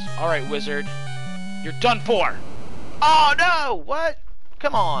 let's... Alright, wizard. You're done for! Oh, no! What?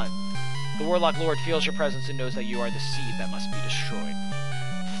 Come on. The Warlock Lord feels your presence and knows that you are the seed that must be destroyed.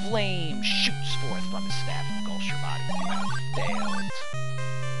 Flame shoots forth from his staff and engulfs your body. You have failed.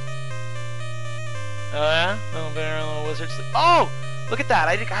 Oh, yeah? Little wizard sleep. Oh! Look at that!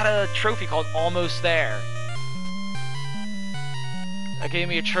 I got a trophy called Almost There. That gave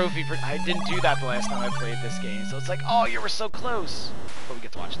me a trophy for... I didn't do that the last time I played this game, so it's like, oh, you were so close! But we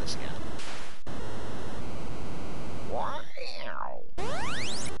get to watch this again. Wow!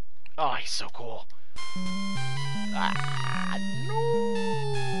 Oh, he's so cool. Ah, no!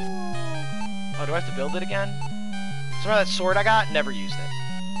 Oh, do I have to build it again? So remember that sword I got? Never used it.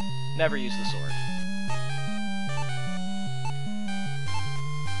 Never used the sword.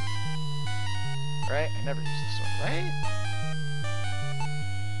 Right? I never used the sword, right?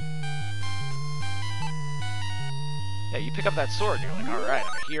 Yeah, you pick up that sword and you're like, alright,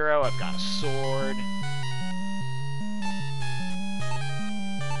 I'm a hero, I've got a sword.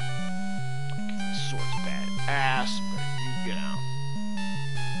 This sword's badass, I'm gonna use it out.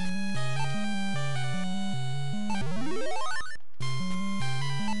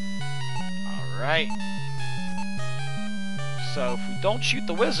 Alright. So, if we don't shoot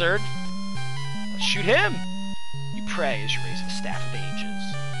the wizard, shoot him! You pray as you raise the Staff of Ages,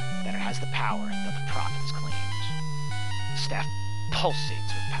 that it has the power that the prophets claimed. The staff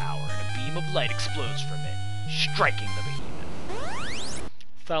pulsates with power, and a beam of light explodes from it, striking the behemoth.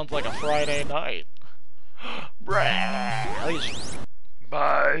 Sounds like a Friday night.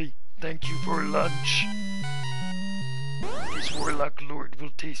 Bye. Thank you for lunch. This Warlock Lord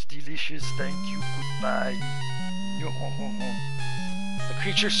will taste delicious. Thank you. Goodbye. The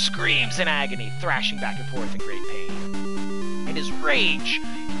creature screams in agony, thrashing back and forth in great pain. In his rage,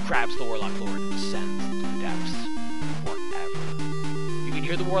 he grabs the Warlock Lord and descends into the depths forever. You can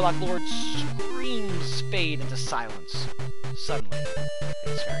hear the Warlock Lord's screams fade into silence. Suddenly,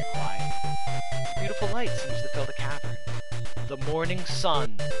 it's very quiet. A beautiful light seems to fill the cavern. The morning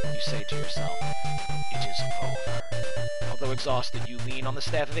sun, you say to yourself. It is over. Although exhausted, you lean on the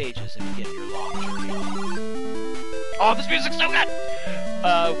Staff of Ages and begin your long journey on. Oh, this music's so good!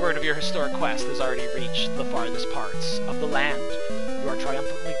 Word of your historic quest has already reached the farthest parts of the land. You are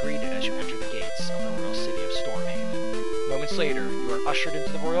triumphantly greeted as you enter the gates of the royal city of Stormhaven. Moments later, you are ushered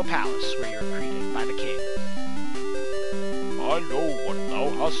into the royal palace where you are greeted by the king. I know what thou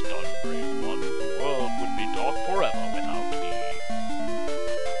hast done, brave one. The world would be dark forever without thee.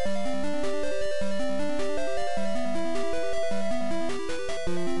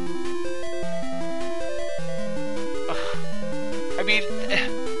 I mean,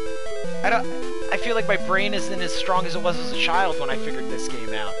 I feel like my brain isn't as strong as it was as a child when I figured this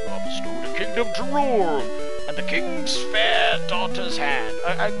game out. Thou bestowed a kingdom to rule, and the king's fair daughter's hand.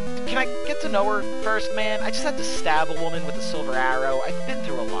 Can I get to know her first, man? I just had to stab a woman with a silver arrow. I've been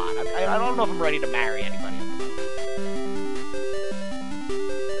through a lot. I don't know if I'm ready to marry anybody at the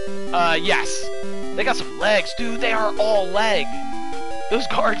moment. Yes. They got some legs, dude. They are all leg. Those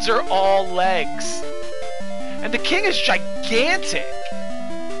guards are all legs. And the king is gigantic.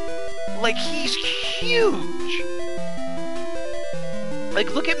 Like, he's huge. Like,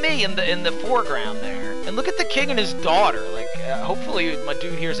 look at me in the foreground there. And look at the king and his daughter. Like, hopefully my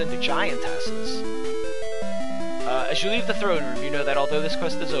dude here's into giantesses. As you leave the throne room, you know that although this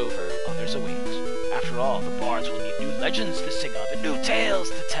quest is over, others await. After all, the bards will need new legends to sing of and new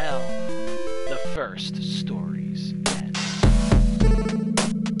tales to tell. The first stories end.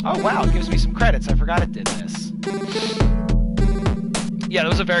 Oh, wow, it gives me some credits. I forgot it did this. Yeah, that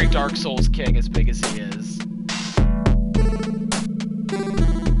was a very Dark Souls king, as big as he is.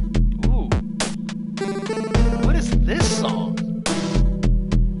 Ooh. What is this song?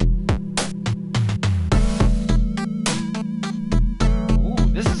 Ooh,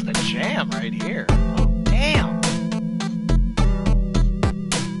 this is the jam right here. Oh, damn.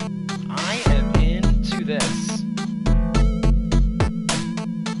 I am into this.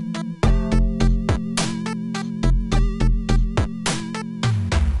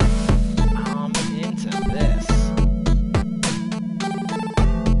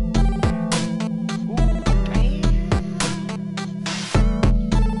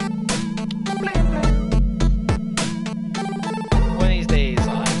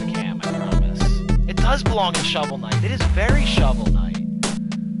 Belong in Shovel Knight. It is very Shovel Knight.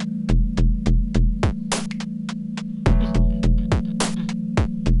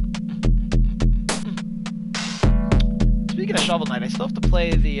 Speaking of Shovel Knight, I still have to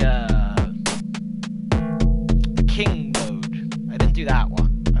play the King mode. I didn't do that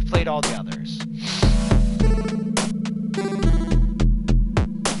one. I've played all the others.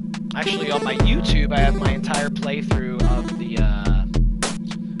 Actually, on my YouTube, I have my entire playthrough of the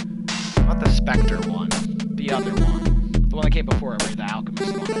not the Spectre one. The other one. The one that came before it, right? The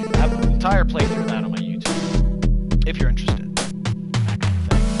Alchemist one. I have an entire playthrough of that on my YouTube. If you're interested. That kind of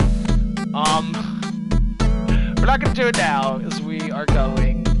thing. We're not going to do it now, as we are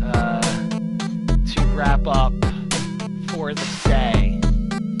going to wrap up for the day.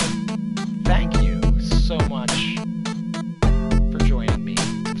 Thank you so much for joining me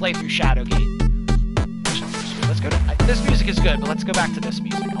to play through Shadowgate. Let's go to... this music is good, but let's go back to this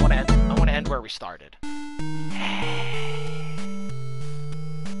music. I want to end where we started.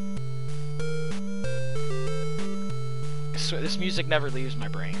 This music never leaves my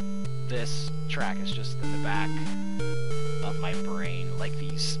brain. This track is just in the back of my brain, like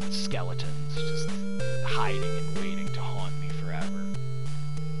these skeletons just hiding and waiting to haunt me forever.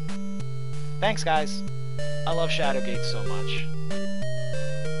 Thanks, guys. I love Shadowgate so much.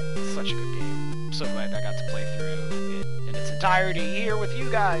 It's such a good game. I'm so glad I got to play through it in its entirety here with you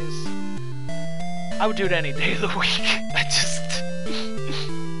guys. I would do it any day of the week.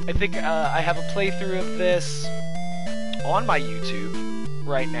 I think I have a playthrough of this on my YouTube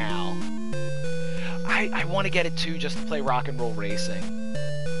right now. I want to get it too, just to play Rock and Roll Racing,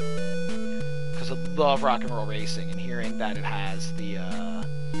 because I love Rock and Roll Racing, and hearing that it has the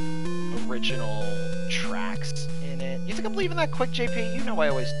original tracks in it. You think I'm leaving that quick, JP? You know I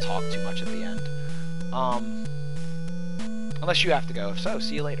always talk too much at the end. Unless you have to go. If so,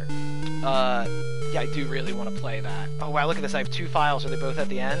 see you later. Yeah, I do really want to play that. Oh, wow, look at this. I have 2 files. Are they both at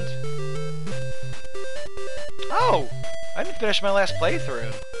the end? Oh! I didn't finish my last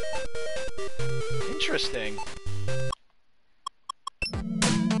playthrough. Interesting.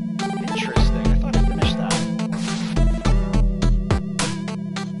 Interesting. I thought I finished that.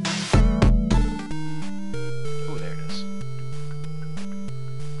 Ooh, there it is.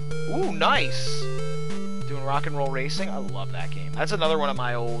 Ooh, nice! Doing rock and roll racing. I love that game. That's another one of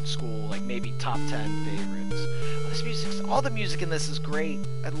my old school, like maybe top 10 favorites. Oh, this music's, all the music in this is great.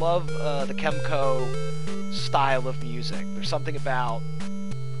 I love the Kemco style of music. There's something about...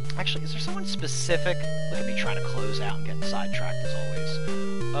 Actually, is there someone specific? Look at me trying to close out and getting sidetracked as always.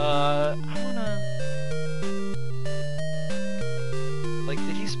 I wanna... Like,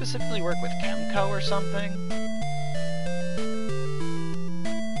 did he specifically work with Kemco or something?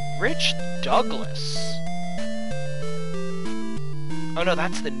 Rich Douglas. Oh no,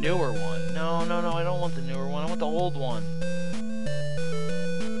 that's the newer one. No, I don't want the newer one. I want the old one.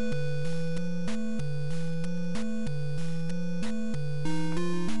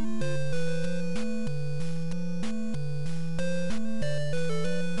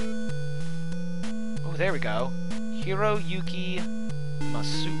 Oh, there we go. Hiroyuki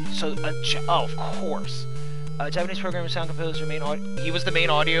Masu. So, oh, of course. Japanese programmer, sound composer, he was the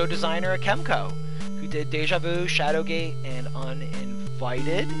main audio designer at Kemco, who did Deja Vu, Shadowgate, and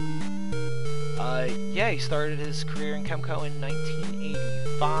Uninvited. Yeah, he started his career in Kemco in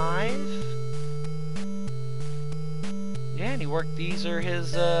 1985. Yeah, and he worked, these are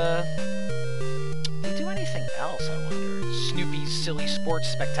his, did he do anything else, I wonder? Snoopy's Silly Sports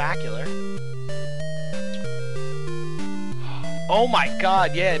Spectacular. Oh my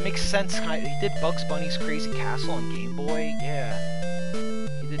god, yeah, it makes sense. He did Bugs Bunny's Crazy Castle on Game Boy, yeah.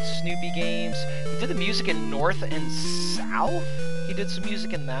 He did Snoopy games. He did the music in North and South. He did some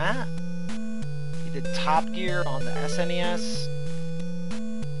music in that. He did Top Gear on the SNES.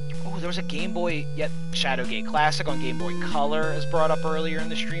 Oh, there was a Game Boy, Shadowgate Classic on Game Boy Color, as brought up earlier in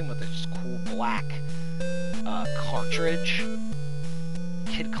the stream, with this cool black cartridge.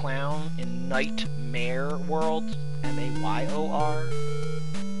 Kid Clown in Nightmare World. M-A-Y-O-R.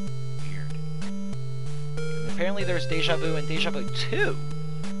 Weird. And apparently there's Deja Vu and Deja Vu 2.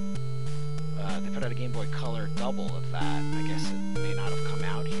 They put out a Game Boy Color double of that. I guess it may not have come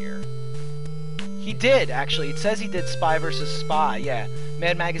out here. He did, actually. It says he did Spy vs. Spy. Yeah.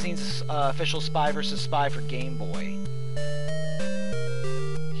 Mad Magazine's official Spy vs. Spy for Game Boy.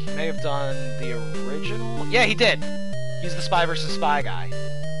 He may have done the original... Yeah, he did! He's the Spy vs. Spy guy.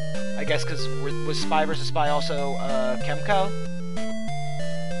 I guess because was Spy vs. Spy also Kemco?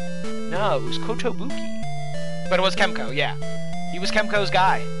 No, it was Kotobuki. But it was Kemco, yeah. He was Kemco's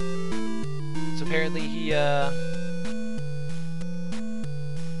guy. So apparently he, oh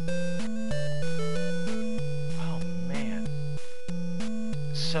man.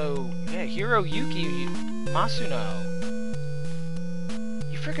 So, yeah, Hiroyuki Masuno.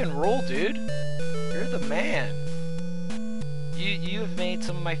 You freaking rule, dude. You're the man. You have made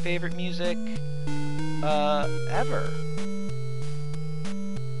some of my favorite music ever.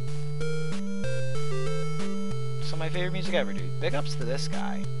 Some of my favorite music ever, dude. Big ups to this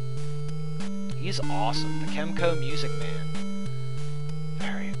guy. He's awesome. The Kemco Music Man.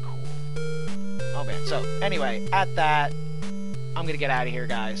 Very cool. Oh man, so anyway, at that, I'm gonna get out of here,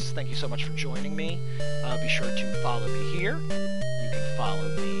 guys. Thank you so much for joining me. Be sure to follow me here. You can follow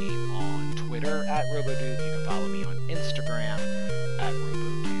me on Twitter at RoboDuke. You can follow me on Instagram at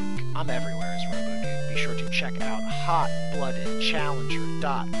RoboDuke. I'm everywhere as RoboDuke. Be sure to check out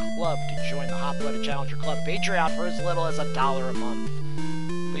HotBloodedChallenger.club to join the Hot Blooded Challenger Club Patreon for as little as $1 a month.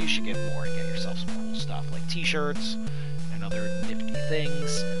 But you should get more and get yourself some cool stuff like t-shirts and other nifty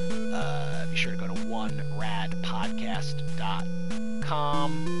things. Be sure to go to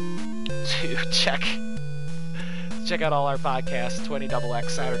oneradpodcast.com to check out all our podcasts, 20XX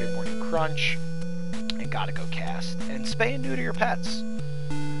Saturday Morning Crunch, and Gotta Go Cast, and spay and neuter your pets.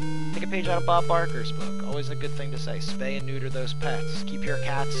 Take a page out of Bob Barker's book. Always a good thing to say. Spay and neuter those pets. Keep your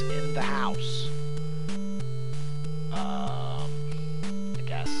cats in the house. I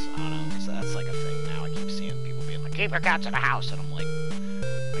guess. I don't know. So that's like a thing now. I keep seeing people being like, keep your cats in the house. And I'm like,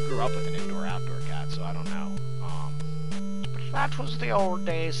 I grew up with an indoor-outdoor cat, so I don't know. But that was the old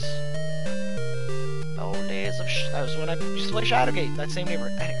days. The old days of... that was when I used to play Shadowgate. That same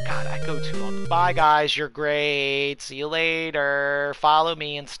neighborhood. God, I go too long. Bye, guys. You're great. See you later. Follow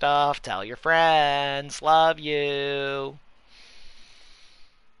me and stuff. Tell your friends. Love you.